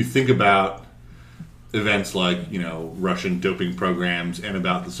like you think about events like Russian doping programs and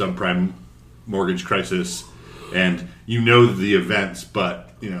about the subprime mortgage crisis, and the events,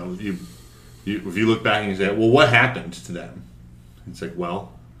 but if you look back and you say, well, what happened to them? It's like,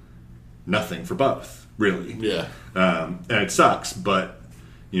 well, nothing for both, really. Yeah. And it sucks, but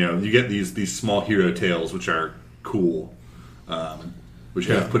you get these small hero tales which are cool, which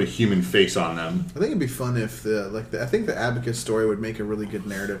kind of put a human face on them. I think it'd be fun if I think the Abacus story would make a really good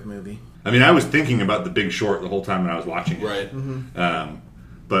narrative movie. I mean, I was thinking about The Big Short the whole time when I was watching it. Right.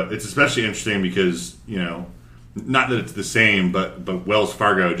 But it's especially interesting because, not that it's the same, but Wells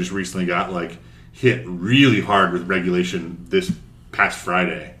Fargo just recently got hit really hard with regulation this past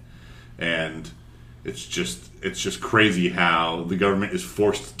Friday. And it's just, it's just crazy how the government is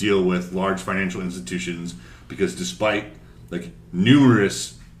forced to deal with large financial institutions because despite like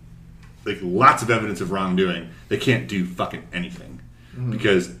numerous, like lots of evidence of wrongdoing, they can't do fucking anything.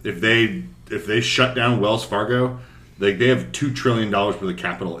 Because if they shut down Wells Fargo, like they have $2 trillion worth of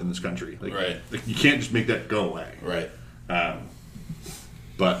capital in this country. Like, like you can't just make that go away. Right.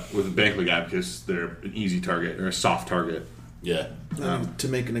 But with a bank like Abacus, they're an easy target or a soft target. Yeah. To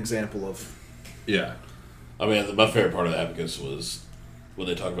make an example of. Yeah. I mean, my favorite part of Abacus was when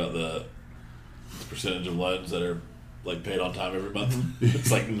they talk about the percentage of loans that are like paid on time every month.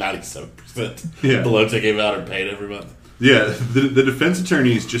 It's like 97%. Yeah. The loans they gave out are paid every month. Yeah, the defense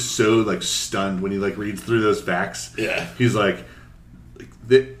attorney is just so like stunned when he like reads through those facts. Yeah. He's like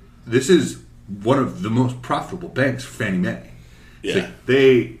this is one of the most profitable banks for Fannie Mae. Yeah.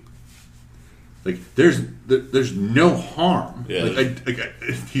 There's no harm. Yeah.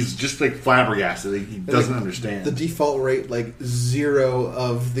 He's just like flabbergasted. He doesn't understand. The default rate, like 0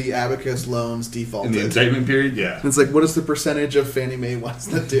 of the Abacus loans defaulted. In the indictment period, yeah. It's like, what is the percentage of Fannie Mae wants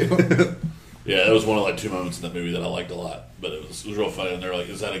that do? Yeah, that was one of like 2 moments in that movie that I liked a lot. But it was real funny. And they're like,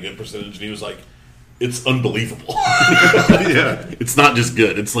 "Is that a good percentage?" And he was like, "It's unbelievable." Yeah. It's not just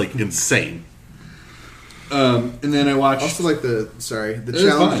good; it's like insane. And then I watched. Also, like the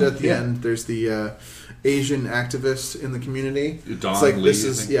challenge at the end. There's the Asian activist in the community. Don it's like Lee, this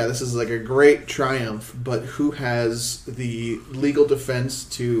is like a great triumph, but who has the legal defense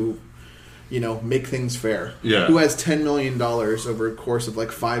to, make things fair? Yeah. Who has $10 million over a course of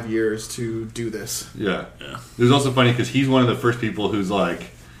like 5 years to do this? Yeah. It was also funny because he's one of the first people who's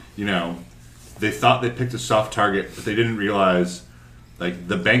like, they thought they picked a soft target, but they didn't realize, like,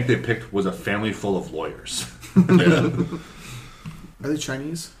 the bank they picked was a family full of lawyers. Yeah. Are they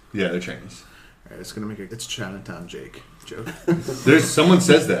Chinese? Yeah, they're Chinese. All right, it's gonna make it's Chinatown Jake joke. Someone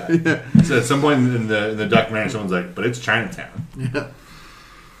says that. So at some point in the documentary, someone's like, "But it's Chinatown." Yeah.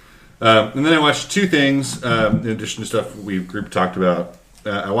 And then I watched 2 things in addition to stuff we group talked about.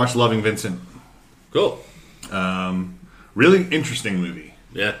 I watched Loving Vincent. Cool. Really interesting movie.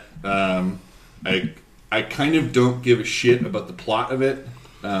 Yeah. I kind of don't give a shit about the plot of it,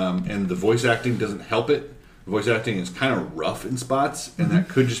 and the voice acting doesn't help it. The voice acting is kind of rough in spots, and that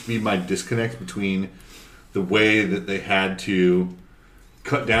could just be my disconnect between the way that they had to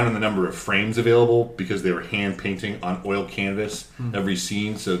cut down on the number of frames available because they were hand painting on oil canvas every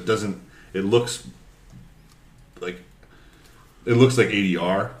scene, so it looks like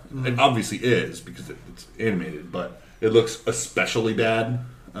ADR. It obviously is because it's animated, but it looks especially bad.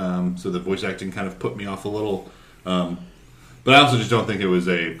 So the voice acting kind of put me off a little. But I also just don't think it was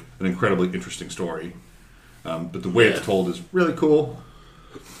an incredibly interesting story. But the way it's told is really cool.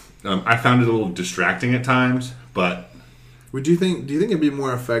 I found it a little distracting at times, but Do you think it'd be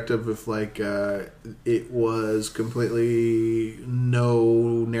more effective if like it was completely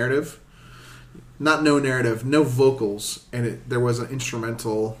no narrative? Not no narrative, no vocals, and there was an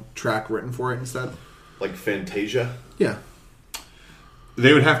instrumental track written for it instead? Like Fantasia? Yeah.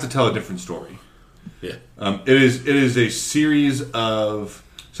 they would have to tell a different story. Yeah. It is a series of...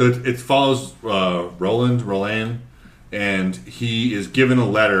 So it follows Roland, and he is given a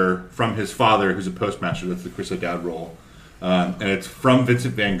letter from his father, who's a postmaster. That's the Chris O'Dowd role. And it's from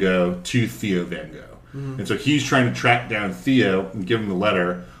Vincent van Gogh to Theo van Gogh. Mm-hmm. And so he's trying to track down Theo and give him the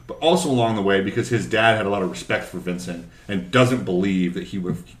letter, but also along the way, because his dad had a lot of respect for Vincent and doesn't believe that he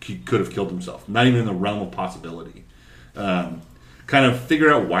could have killed himself. Not even in the realm of possibility. Kind of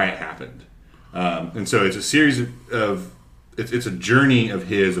figure out why it happened. And so it's a series of... It's a journey of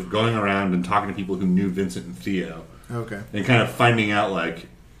his, of going around and talking to people who knew Vincent and Theo. Okay. And kind of finding out, like,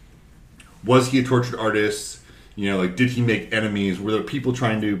 was he a tortured artist? You know, like, did he make enemies? Were there people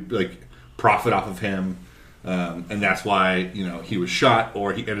trying to, like, profit off of him? And that's why, you know, he was shot,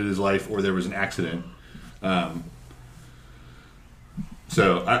 or he ended his life, or there was an accident.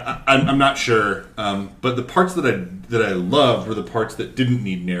 So I'm not sure. But the parts that I loved were the parts that didn't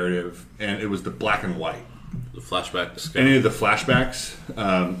need narrative, and it was the black and white. The flashback. Any of the flashbacks,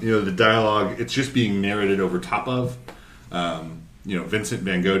 you know, the dialogue, it's just being narrated over top of. You know, Vincent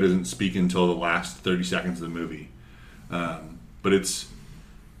van Gogh doesn't speak until the last 30 seconds of the movie. But it's...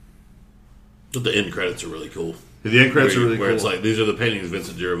 But the end credits are really cool. The end credits are really cool. Where it's like, these are the paintings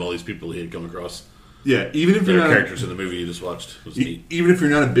Vincent drew of all these people he had come across. Yeah, even if there you're are not... characters in the movie you just watched. It was neat. Even if you're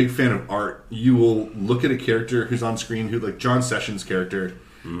not a big fan of art, you will look at a character who's on screen, who, like John Sessions' character...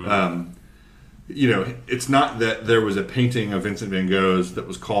 Mm-hmm. You know, it's not that there was a painting of Vincent van Gogh's that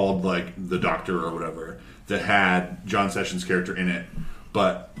was called, like, The Doctor or whatever, that had John Sessions' character in it,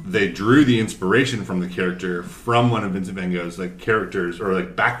 but they drew the inspiration from the character from one of Vincent van Gogh's, like, characters or,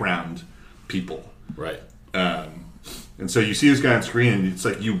 like, background people. Right. And so you see this guy on screen, and it's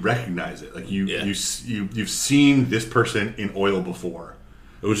like you recognize it. Like you've seen this person in oil before.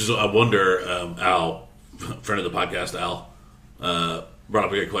 Which is, I wonder, Al, friend of the podcast, Al, brought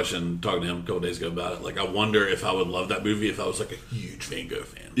up a good question talking to him a couple days ago about it. Like, I wonder if I would love that movie if I was like a huge Van Gogh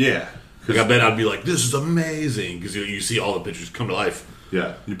fan. Yeah. Like, I bet I'd be like, this is amazing, because you see all the pictures come to life.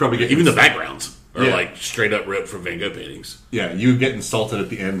 Yeah. You probably get even the backgrounds are like straight up ripped from Van Gogh paintings. Yeah, you get insulted at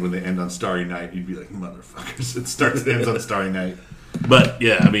the end when they end on Starry Night. You'd be like, motherfuckers, it starts and ends on Starry Night. But,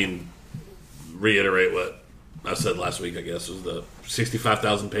 yeah, I mean, reiterate what I said last week, I guess, was the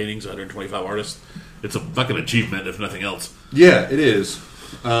 65,000 paintings, 125 artists. It's a fucking achievement, if nothing else. Yeah, it is.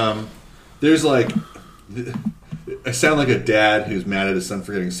 There's like... I sound like a dad who's mad at his son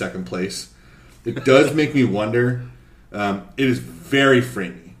for getting second place. It does make me wonder. It is very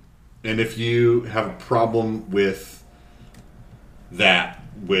framey. And if you have a problem with that,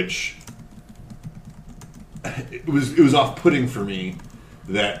 which it was off-putting for me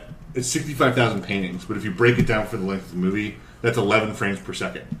that it's 65,000 paintings, but if you break it down for the length of the movie, that's 11 frames per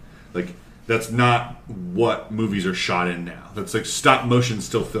second. Like, that's not what movies are shot in now. That's like stop motion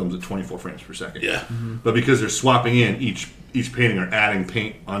still films at 24 frames per second. Yeah. Mm-hmm. But because they're swapping in each painting or adding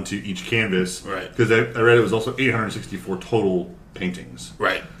paint onto each canvas. Right. Because I read it was also 864 total paintings.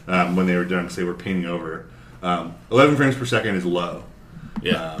 Right. When they were done, because they were painting over. 11 frames per second is low.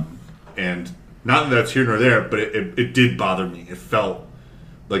 Yeah. And not that that's here nor there, but it did bother me. It felt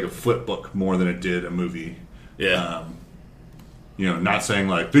like a flip book more than it did a movie. Yeah. Not saying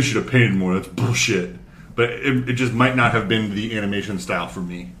like they should have painted more. That's bullshit. But it just might not have been the animation style for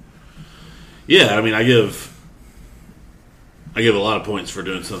me. Yeah, I mean, I give a lot of points for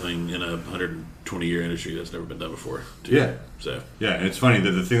doing something in a 120-year industry that's never been done before. Too. Yeah. So yeah, and it's funny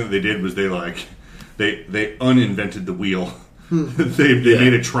that the thing that they did was they uninvented the wheel. they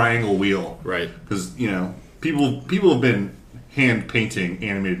made a triangle wheel, right? Because people have been hand painting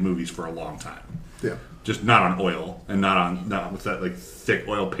animated movies for a long time. Yeah. Just not on oil and not with that like thick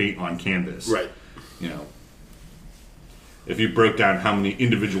oil paint on canvas. Right. If you broke down how many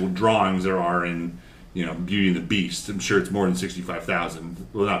individual drawings there are in, Beauty and the Beast, I'm sure it's more than 65,000.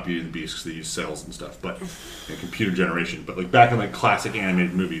 Well, not Beauty and the Beast because they use cells and stuff, but computer generation. But like back in like classic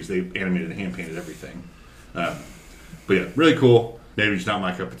animated movies, they animated and hand painted everything. But yeah, really cool. Maybe it's not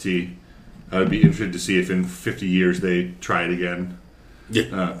my cup of tea. I would be interested to see if in 50 years they try it again.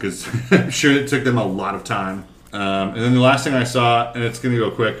 Yeah, because I'm sure it took them a lot of time. And then the last thing I saw, and it's going to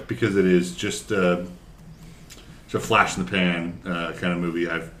go quick because it is just it's a flash in the pan kind of movie.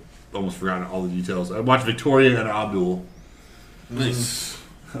 I've almost forgotten all the details. I watched Victoria and Abdul. Nice.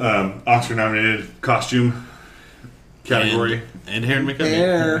 Oscar nominated costume category and hair and makeup.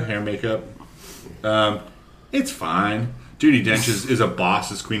 Hair and makeup. It's fine. Judi Dench is a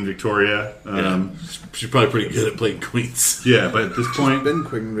boss as Queen Victoria. She's probably pretty good at playing queens. Yeah, but at this point... She's been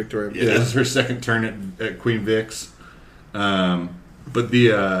Queen Victoria. Yeah, this is her second turn at Queen Vic's. But the...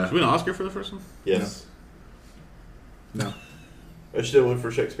 Did she win an Oscar for the first one? Yes. No. Oh, she did one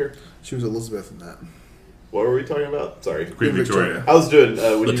for Shakespeare? She was Elizabeth in that. What were we talking about? Sorry. Queen Victoria. I was doing...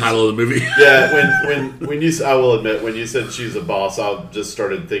 the title of the movie. Yeah, when you... I will admit, when you said she's a boss, I just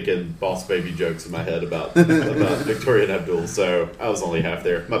started thinking boss baby jokes in my head about Victoria and Abdul, so I was only half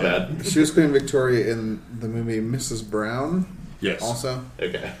there. My bad. She was Queen Victoria in the movie Mrs. Brown. Yes. Also.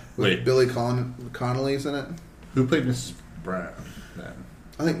 Okay. With Wait. Billy Connolly's in it. Who played Mrs. Brown?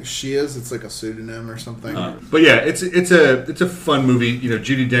 I think she is. It's like a pseudonym or something. But yeah, it's a fun movie.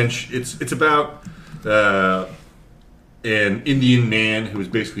 Judi Dench. It's about an Indian man who was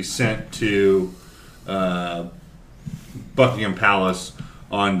basically sent to Buckingham Palace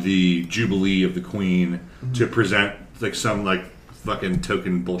on the Jubilee of the Queen to present like some like fucking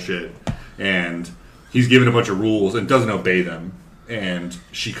token bullshit, and he's given a bunch of rules and doesn't obey them. And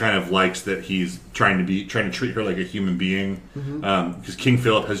she kind of likes that he's trying to treat her like a human being, because King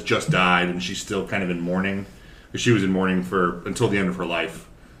Philip has just died and she's still kind of in mourning. She was in mourning until the end of her life,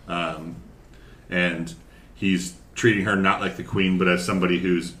 and he's treating her not like the queen, but as somebody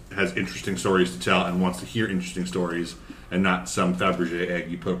has interesting stories to tell and wants to hear interesting stories, and not some Fabergé egg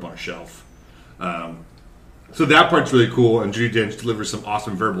you put up on a shelf. So that part's really cool, and Judi Dench delivers some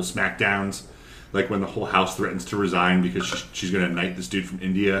awesome verbal smackdowns. Like when the whole house threatens to resign because she's going to knight this dude from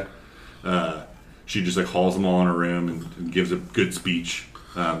India, she just like hauls them all in a room and gives a good speech.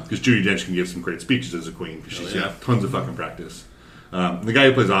 Because Judi Dench can give some great speeches as a queen because she's got tons of fucking practice. The guy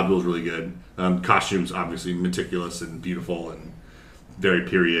who plays Abdul is really good. Costumes obviously meticulous and beautiful and very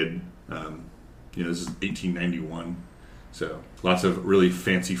period. This is 1891, so lots of really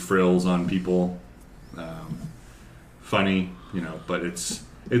fancy frills on people. Funny, but it's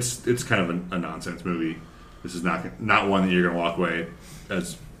kind of a nonsense movie. This is not one that you're going to walk away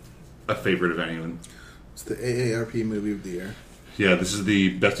as a favorite of anyone. It's the AARP movie of the year. Yeah, this is the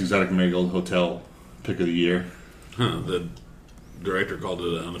best exotic marigold hotel pick of the year. Huh, the director called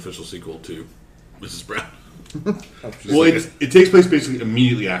it an unofficial sequel to Mrs. Brown. Well, it takes place basically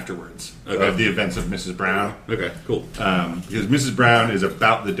immediately afterwards Okay. of the events of Mrs. Brown. Okay, cool. Because Mrs. Brown is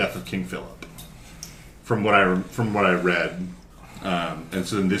about the death of King Philip, from what I read, and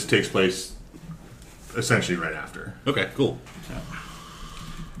so then this takes place essentially right after. Okay, cool.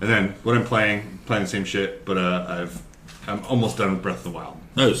 And then what I'm playing the same shit, but I'm almost done with Breath of the Wild.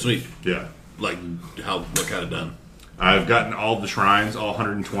 Oh, sweet. Yeah, Like, what kind of done? I've gotten all the shrines, all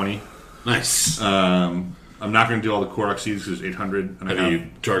 120. Nice. I'm not going to do all the Korok seeds because there's 800. And Have you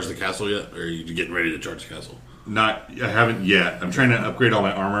charged the castle yet? Or are you getting ready to charge the castle? I haven't yet. I'm trying to upgrade all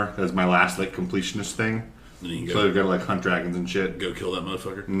my armor. That's my last completionist thing. Then you can So I've got to hunt dragons and shit. go kill that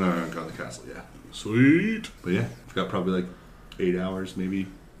motherfucker? No, go to the castle, yeah. Sweet. But yeah, I've got probably 8 hours, maybe,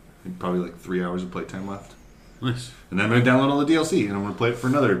 and probably 3 hours of playtime left. Nice. And then I'm going to download all the DLC, and I'm going to play it for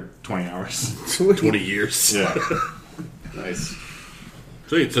another 20 hours. 20 years. Yeah. Nice.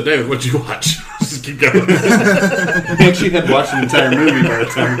 Sweet. So, David, what'd you watch? Just keep going. I actually had watched the entire movie by the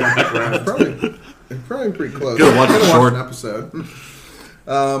time we got back around. Probably pretty close. Gotta watch it short. an episode.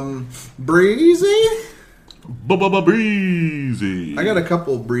 Breezy? Breezy. I got a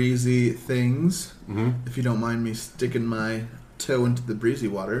couple breezy things. If you don't mind me sticking my toe into the breezy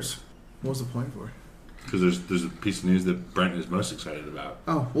waters. What was the point for? Because there's a piece of news that Brent is most excited about.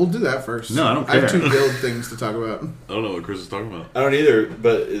 Oh, we'll do that first. No, I don't I have care. 2 guild things to talk about. I don't know what Chris is talking about. I don't either,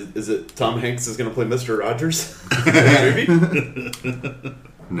 but is it Tom Hanks is going to play Mr. Rogers in the movie?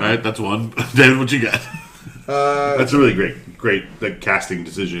 All right, that's one. David, what you got? That's a really great casting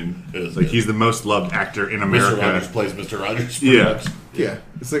decision. It is. He's the most loved actor in America. Mr. Rogers plays Mr. Rogers. Yeah. Yeah,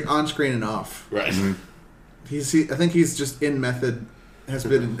 it's on screen and off. Right. I think he's just in method. Has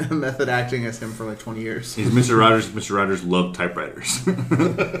been method acting as him for 20 years. He's Mr. Rogers. Mr. Rogers loved typewriters.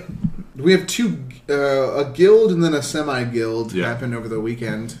 We have 2, a guild and then a semi-guild Yeah. happened over the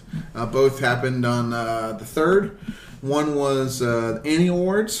weekend. Both happened on the 3rd. One was Annie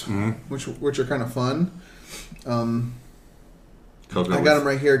Awards, which are kind of fun. Coco I got them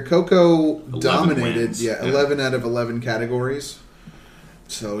right here. Coco dominated, wins. 11 out of 11 categories.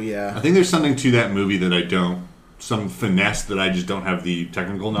 So I yeah, think there's something to that movie that some finesse that I just don't have the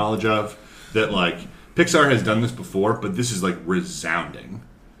technical knowledge of. That Pixar has done this before, but this is resounding.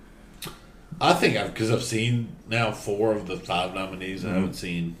 I think because I've seen now 4 of the 5 nominees. I haven't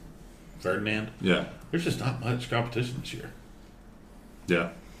seen Ferdinand. Yeah, There's just not much competition this year. yeah.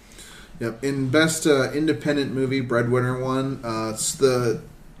 yep. In best independent movie, Breadwinner won.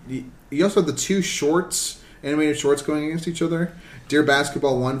 You also have the 2 animated shorts going against each other. Dear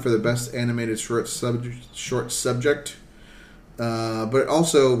Basketball won for the best animated short subject. But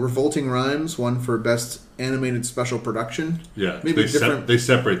also Revolting Rhymes won for best animated special production. Yeah, Maybe they different. they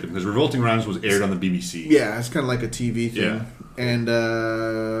separate them because Revolting Rhymes was aired on the BBC. Yeah, it's kind of like a TV thing. Yeah.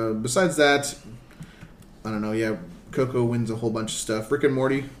 And besides that, I don't know. Yeah, Coco wins a whole bunch of stuff. Rick and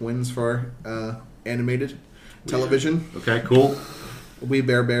Morty wins for animated television. Okay, cool. We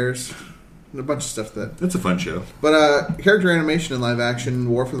Bare Bears. And a bunch of stuff that. That's a fun show. But character animation and live action,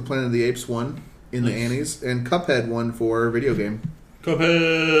 War for the Planet of the Apes won in the Nice. Annies, and Cuphead won for video game.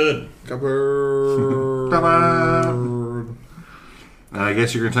 Cuphead. Cuphead. I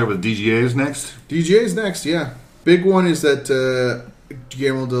guess you're going to talk about DGAs next. DGA's next, yeah. Big one is that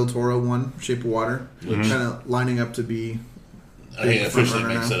Guillermo del Toro won Shape of Water, kind of lining up to be. I think it officially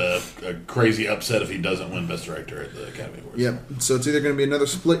Front runner makes it a crazy upset if he doesn't win Best Director at the Academy Awards. Yep. So it's either going to be another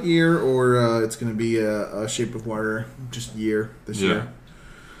split year or it's going to be a Shape of Water just year this year.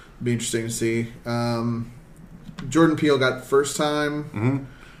 Be interesting to see. Jordan Peele got first time.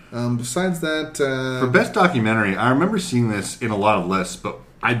 Besides that, For best documentary, I remember seeing this in a lot of lists, but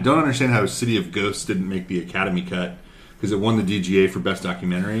I don't understand how City of Ghosts didn't make the Academy cut because it won the DGA for best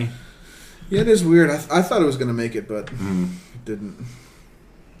documentary. yeah, it is weird. I thought it was going to make it, but it didn't.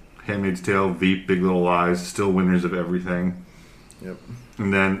 Handmaid's Tale, Veep, Big Little Lies, still winners of everything. Yep.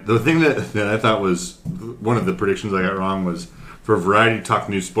 And then the thing that I thought was one of the predictions I got wrong was for Variety Talk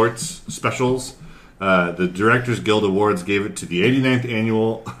News Sports specials, the Directors Guild Awards gave it to the 89th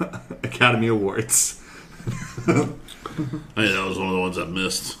Annual Academy Awards. I think that was one of the ones I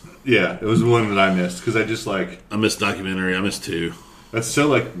missed. Yeah, it was the one that I missed because I just I missed documentary. I missed 2. that's so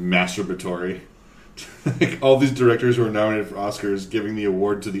masturbatory. All these directors who are nominated for Oscars giving the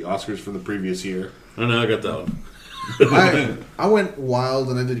award to the Oscars from the previous year. I don't know. I got that one. I went wild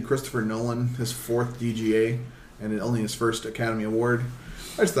and I did Christopher Nolan, his 4th DGA, and only his first Academy Award.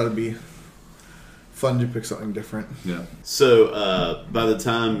 I just thought it'd be fun to pick something different. Yeah. So, by the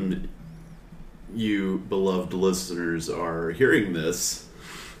time you beloved listeners are hearing this,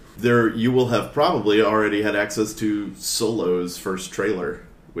 you will have probably already had access to Solo's first trailer,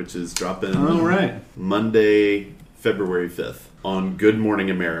 which is dropping Monday, February 5th on Good Morning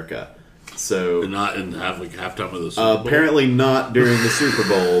America. So not in halftime of the Super Bowl? Apparently not during the Super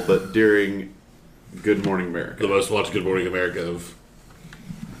Bowl, but during Good Morning America. The most watched Good Morning America of...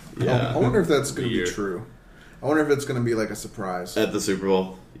 Yeah. I wonder if that's going to be true. I wonder if it's going to be like a surprise. At the Super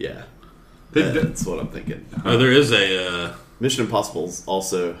Bowl? Yeah. That's what I'm thinking. There is a... Mission Impossible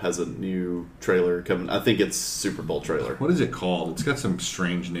also has a new trailer coming. I think it's Super Bowl trailer. What is it called? It's got some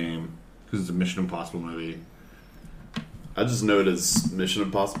strange name because it's a Mission Impossible movie. I just know it as Mission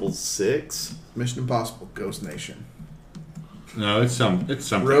Impossible 6. Mission Impossible Ghost Nation. No, it's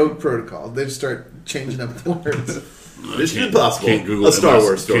something. Rogue Protocol. They just start changing up the words. Mission Impossible, can't Google a Star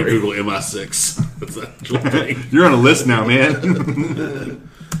Wars story. Can't Google MI6. That's the actual thing. You're on a list now, man.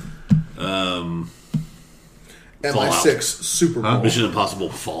 MI6 Super Bowl. Mission Impossible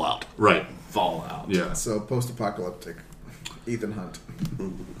Fallout. Right. Fallout. Yeah. So post-apocalyptic. Ethan Hunt.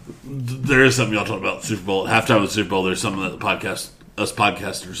 There is something y'all talk about Super Bowl. At halftime of the Super Bowl, there's something that us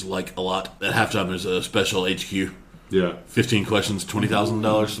podcasters like a lot. At halftime, there's a special HQ. Yeah. 15 questions,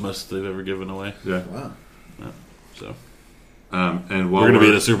 $20,000, the most they've ever given away. Yeah. Wow. So and we're going to be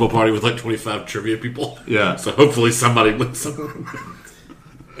at a Super Bowl party with like 25 trivia people. Yeah. So hopefully somebody wins something.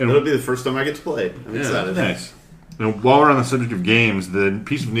 And it'll be the first time I get to play. I'm excited. Nice. Now, while we're on the subject of games, the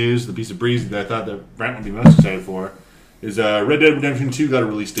piece of news, the piece of breeze that I thought that Brent would be most excited for is Red Dead Redemption 2 got a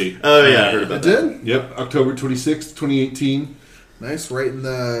release date. Oh, yeah, I heard about It that. did? Yep, October 26th, 2018. Nice. Right in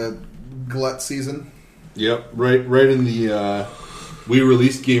the glut season. Yep, right in the... we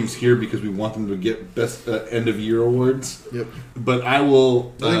release games here because we want them to get best end of year awards. Yep. But I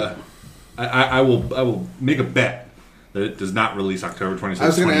will... I will make a bet that it does not release October 26th, I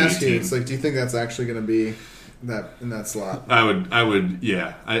was going to 2018. ask you, it's like, do you think that's actually going to be in that slot? I would,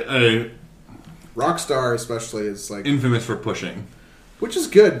 yeah. I Rockstar especially is like... infamous for pushing. Which is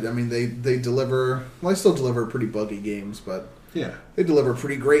good. I mean, they deliver... Well, they still deliver pretty buggy games, but... Yeah. They deliver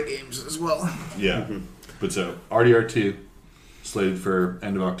pretty great games as well. Yeah. But so, RDR2, slated for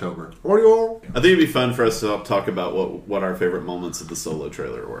end of October. Audio. I think it'd be fun for us to talk about what our favorite moments of the Solo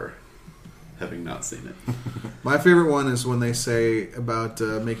trailer were, having not seen it. My favorite one is when they say about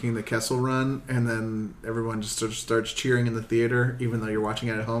making the Kessel Run, and then everyone just starts cheering in the theater, even though you're watching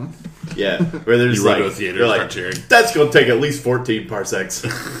it at home. Yeah, where there's You like, run to a theater they're and like, start cheering. that's going to take at least 14 parsecs.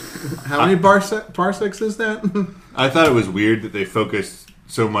 How many parsecs is that? I thought it was weird that they focused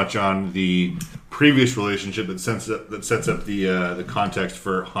so much on the previous relationship that sets up the context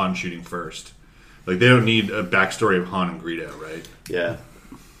for Han shooting first. Like, they don't need a backstory of Han and Greedo, right? Yeah.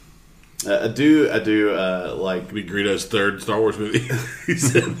 I do like Could be Greedo's third Star Wars movie.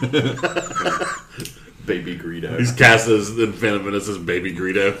 He's Baby Greedo. He's cast as in Phantom Menace as Baby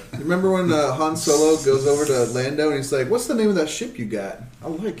Greedo. Remember when Han Solo goes over to Lando and he's like, "What's the name of that ship you got? I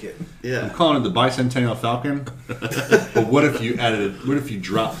like it." I'm Yeah. calling it the Bicentennial Falcon. But what if you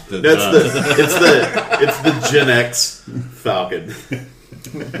dropped the... It's the Gen X Falcon.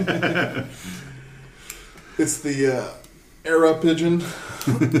 It's the Era Pigeon.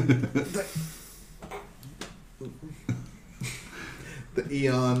 The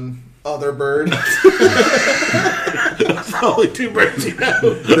Eon Other Bird. Only two birds you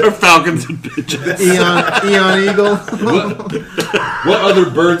know are falcons and pigeons. Eon Eagle. What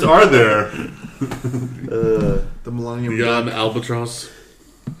other birds are there? The Millennium Beyond Duck. albatross.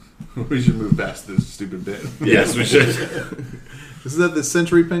 We should move past this stupid bit. Yes, we should. Is that the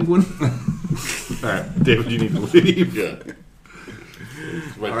Century Penguin? All right, David, you need to leave. Yeah.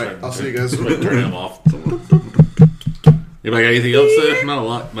 All right, I'll see you guys. Turn him off. Anybody got anything else there? Not a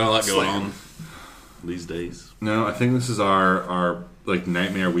lot going on these days. No, I think this is our like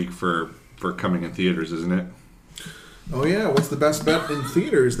nightmare week for coming in theaters, isn't it? Oh yeah, what's the best bet in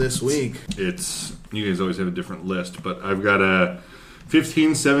theaters this week? It's, you guys always have a different list, but I've got a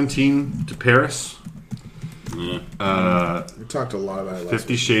 15-17 to Paris. We talked a lot about it last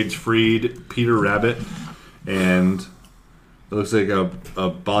 50 Shades Freed, Peter Rabbit, and it looks like a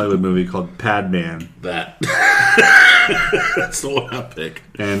Bollywood movie called Padman. That. That's the one I pick.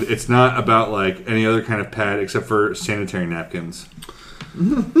 And it's not about like any other kind of pad except for sanitary napkins.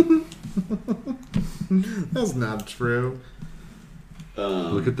 That's not true.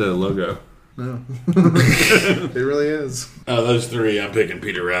 Look at the logo. No. It really is. Those three, I'm picking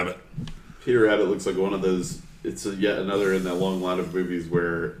Peter Rabbit. Peter Rabbit looks like one of those. It's yet another in that long line of movies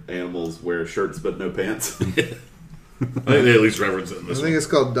where animals wear shirts but no pants. I think they at least reference it in I this think one. it's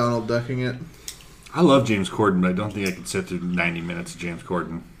called Donald Ducking It. I love James Corden, but I don't think I could sit through 90 minutes of James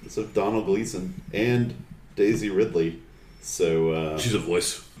Corden. So Donald Gleason and Daisy Ridley. So She's a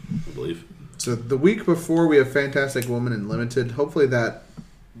voice, I believe. So the week before we have Fantastic Woman and Limited. Hopefully that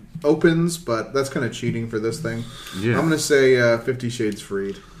opens, but that's kind of cheating for this thing. Yeah. I'm going to say 50 Shades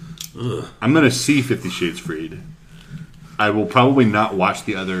Freed. Ugh. I'm going to see 50 Shades Freed. I will probably not watch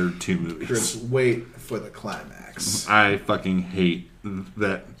the other two movies. Just wait for the climax. I fucking hate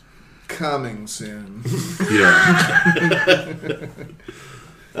that. Coming soon. Yeah.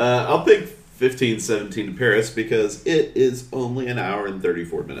 I'll pick 1517 to Paris because it is only an hour and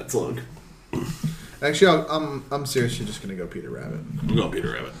 34 minutes long. Actually, I'm seriously just gonna go Peter Rabbit. I'm going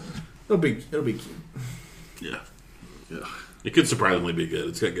Peter Rabbit. It'll be cute. Yeah. It could surprisingly be good.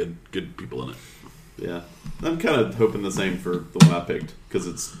 It's got good people in it. Yeah. I'm kind of hoping the same for the one I picked because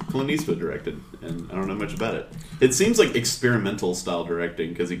it's Clint Eastwood directed and I don't know much about it. It seems like experimental style directing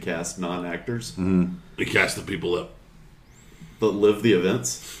because he cast non-actors. Mm-hmm. He cast the people that live the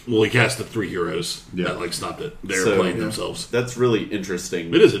events. Well, he cast the three heroes that stopped it. They're So, playing themselves. That's really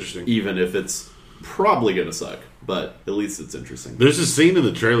interesting. It is interesting. Even if it's probably going to suck, but at least it's interesting. There's a scene in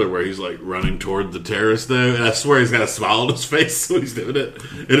the trailer where he's running toward the terrorist though, and I swear he's got a smile on his face when he's doing it.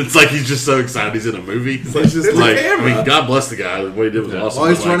 And it's like he's just so excited he's in a movie. He's just like, a camera. I mean, God bless the guy. What he did was awesome. While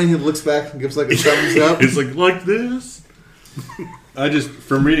he's but, running, he looks back and gives a thumbs up. He's like this.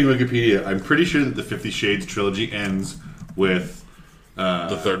 From reading Wikipedia, I'm pretty sure that the 50 Shades trilogy ends with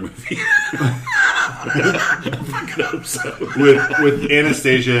The third movie. I hope so. with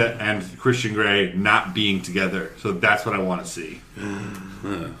Anastasia and Christian Grey not being together. So that's what I want to see.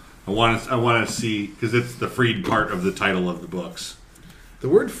 I want to see because it's the freed part of the title of the books. The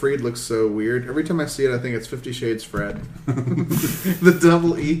word freed looks so weird. Every time I see it, I think it's 50 Shades Fred. The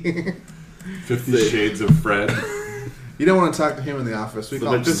double E. 50 Shades of Fred. You don't want to talk to him in the office. We So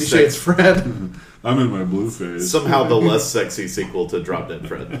call him much 50 sex. Shades Fred. I'm in my blue phase. Somehow the less sexy sequel to Drop Dead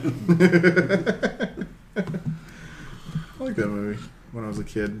Fred. I like that movie when I was a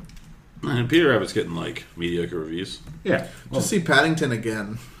kid. And Peter Rabbit's getting mediocre reviews. Yeah. Just see Paddington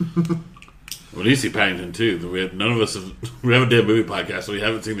again. Well, you see Paddington too. None of us have. We have a damn movie podcast, so we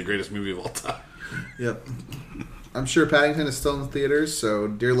haven't seen the greatest movie of all time. Yep. I'm sure Paddington is still in theaters, so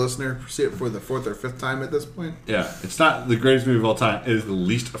dear listener, see it for the 4th or 5th time at this point. Yeah. It's not the greatest movie of all time. It is the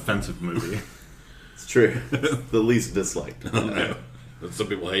least offensive movie. It's true. The least disliked. I don't know. But some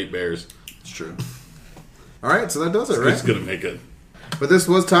people hate bears. It's true. All right, so that does it, right? It's gonna make it. But this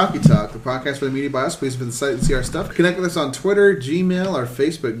was Talkie Talk, the podcast for the media bias. Please visit the site and see our stuff. Connect with us on Twitter, Gmail, our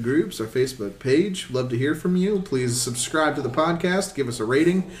Facebook groups, our Facebook page. Love to hear from you. Please subscribe to the podcast, give us a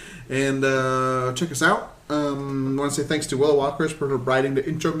rating, and check us out. I want to say thanks to Will Walkers for providing the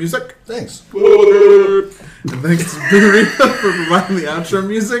intro music. Thanks. And thanks to Burrito for providing the outro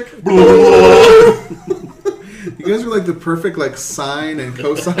music. You guys are like the perfect sine and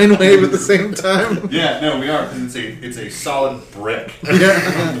cosine wave at the same time. Yeah, no, we are because it's a solid brick. Yeah.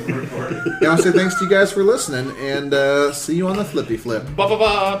 I want to say thanks to you guys for listening, and see you on the flippy flip. Ba ba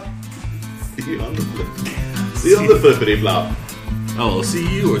ba. See you on the flip. See you on the flippity flop. Oh, I'll see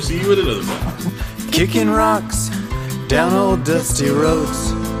you at another time. Kicking rocks down old dusty roads.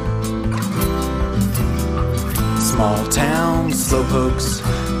 Small town slowpokes,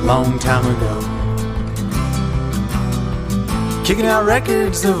 long time ago. Kicking out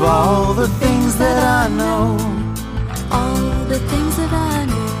records of all the things that I know. All the things that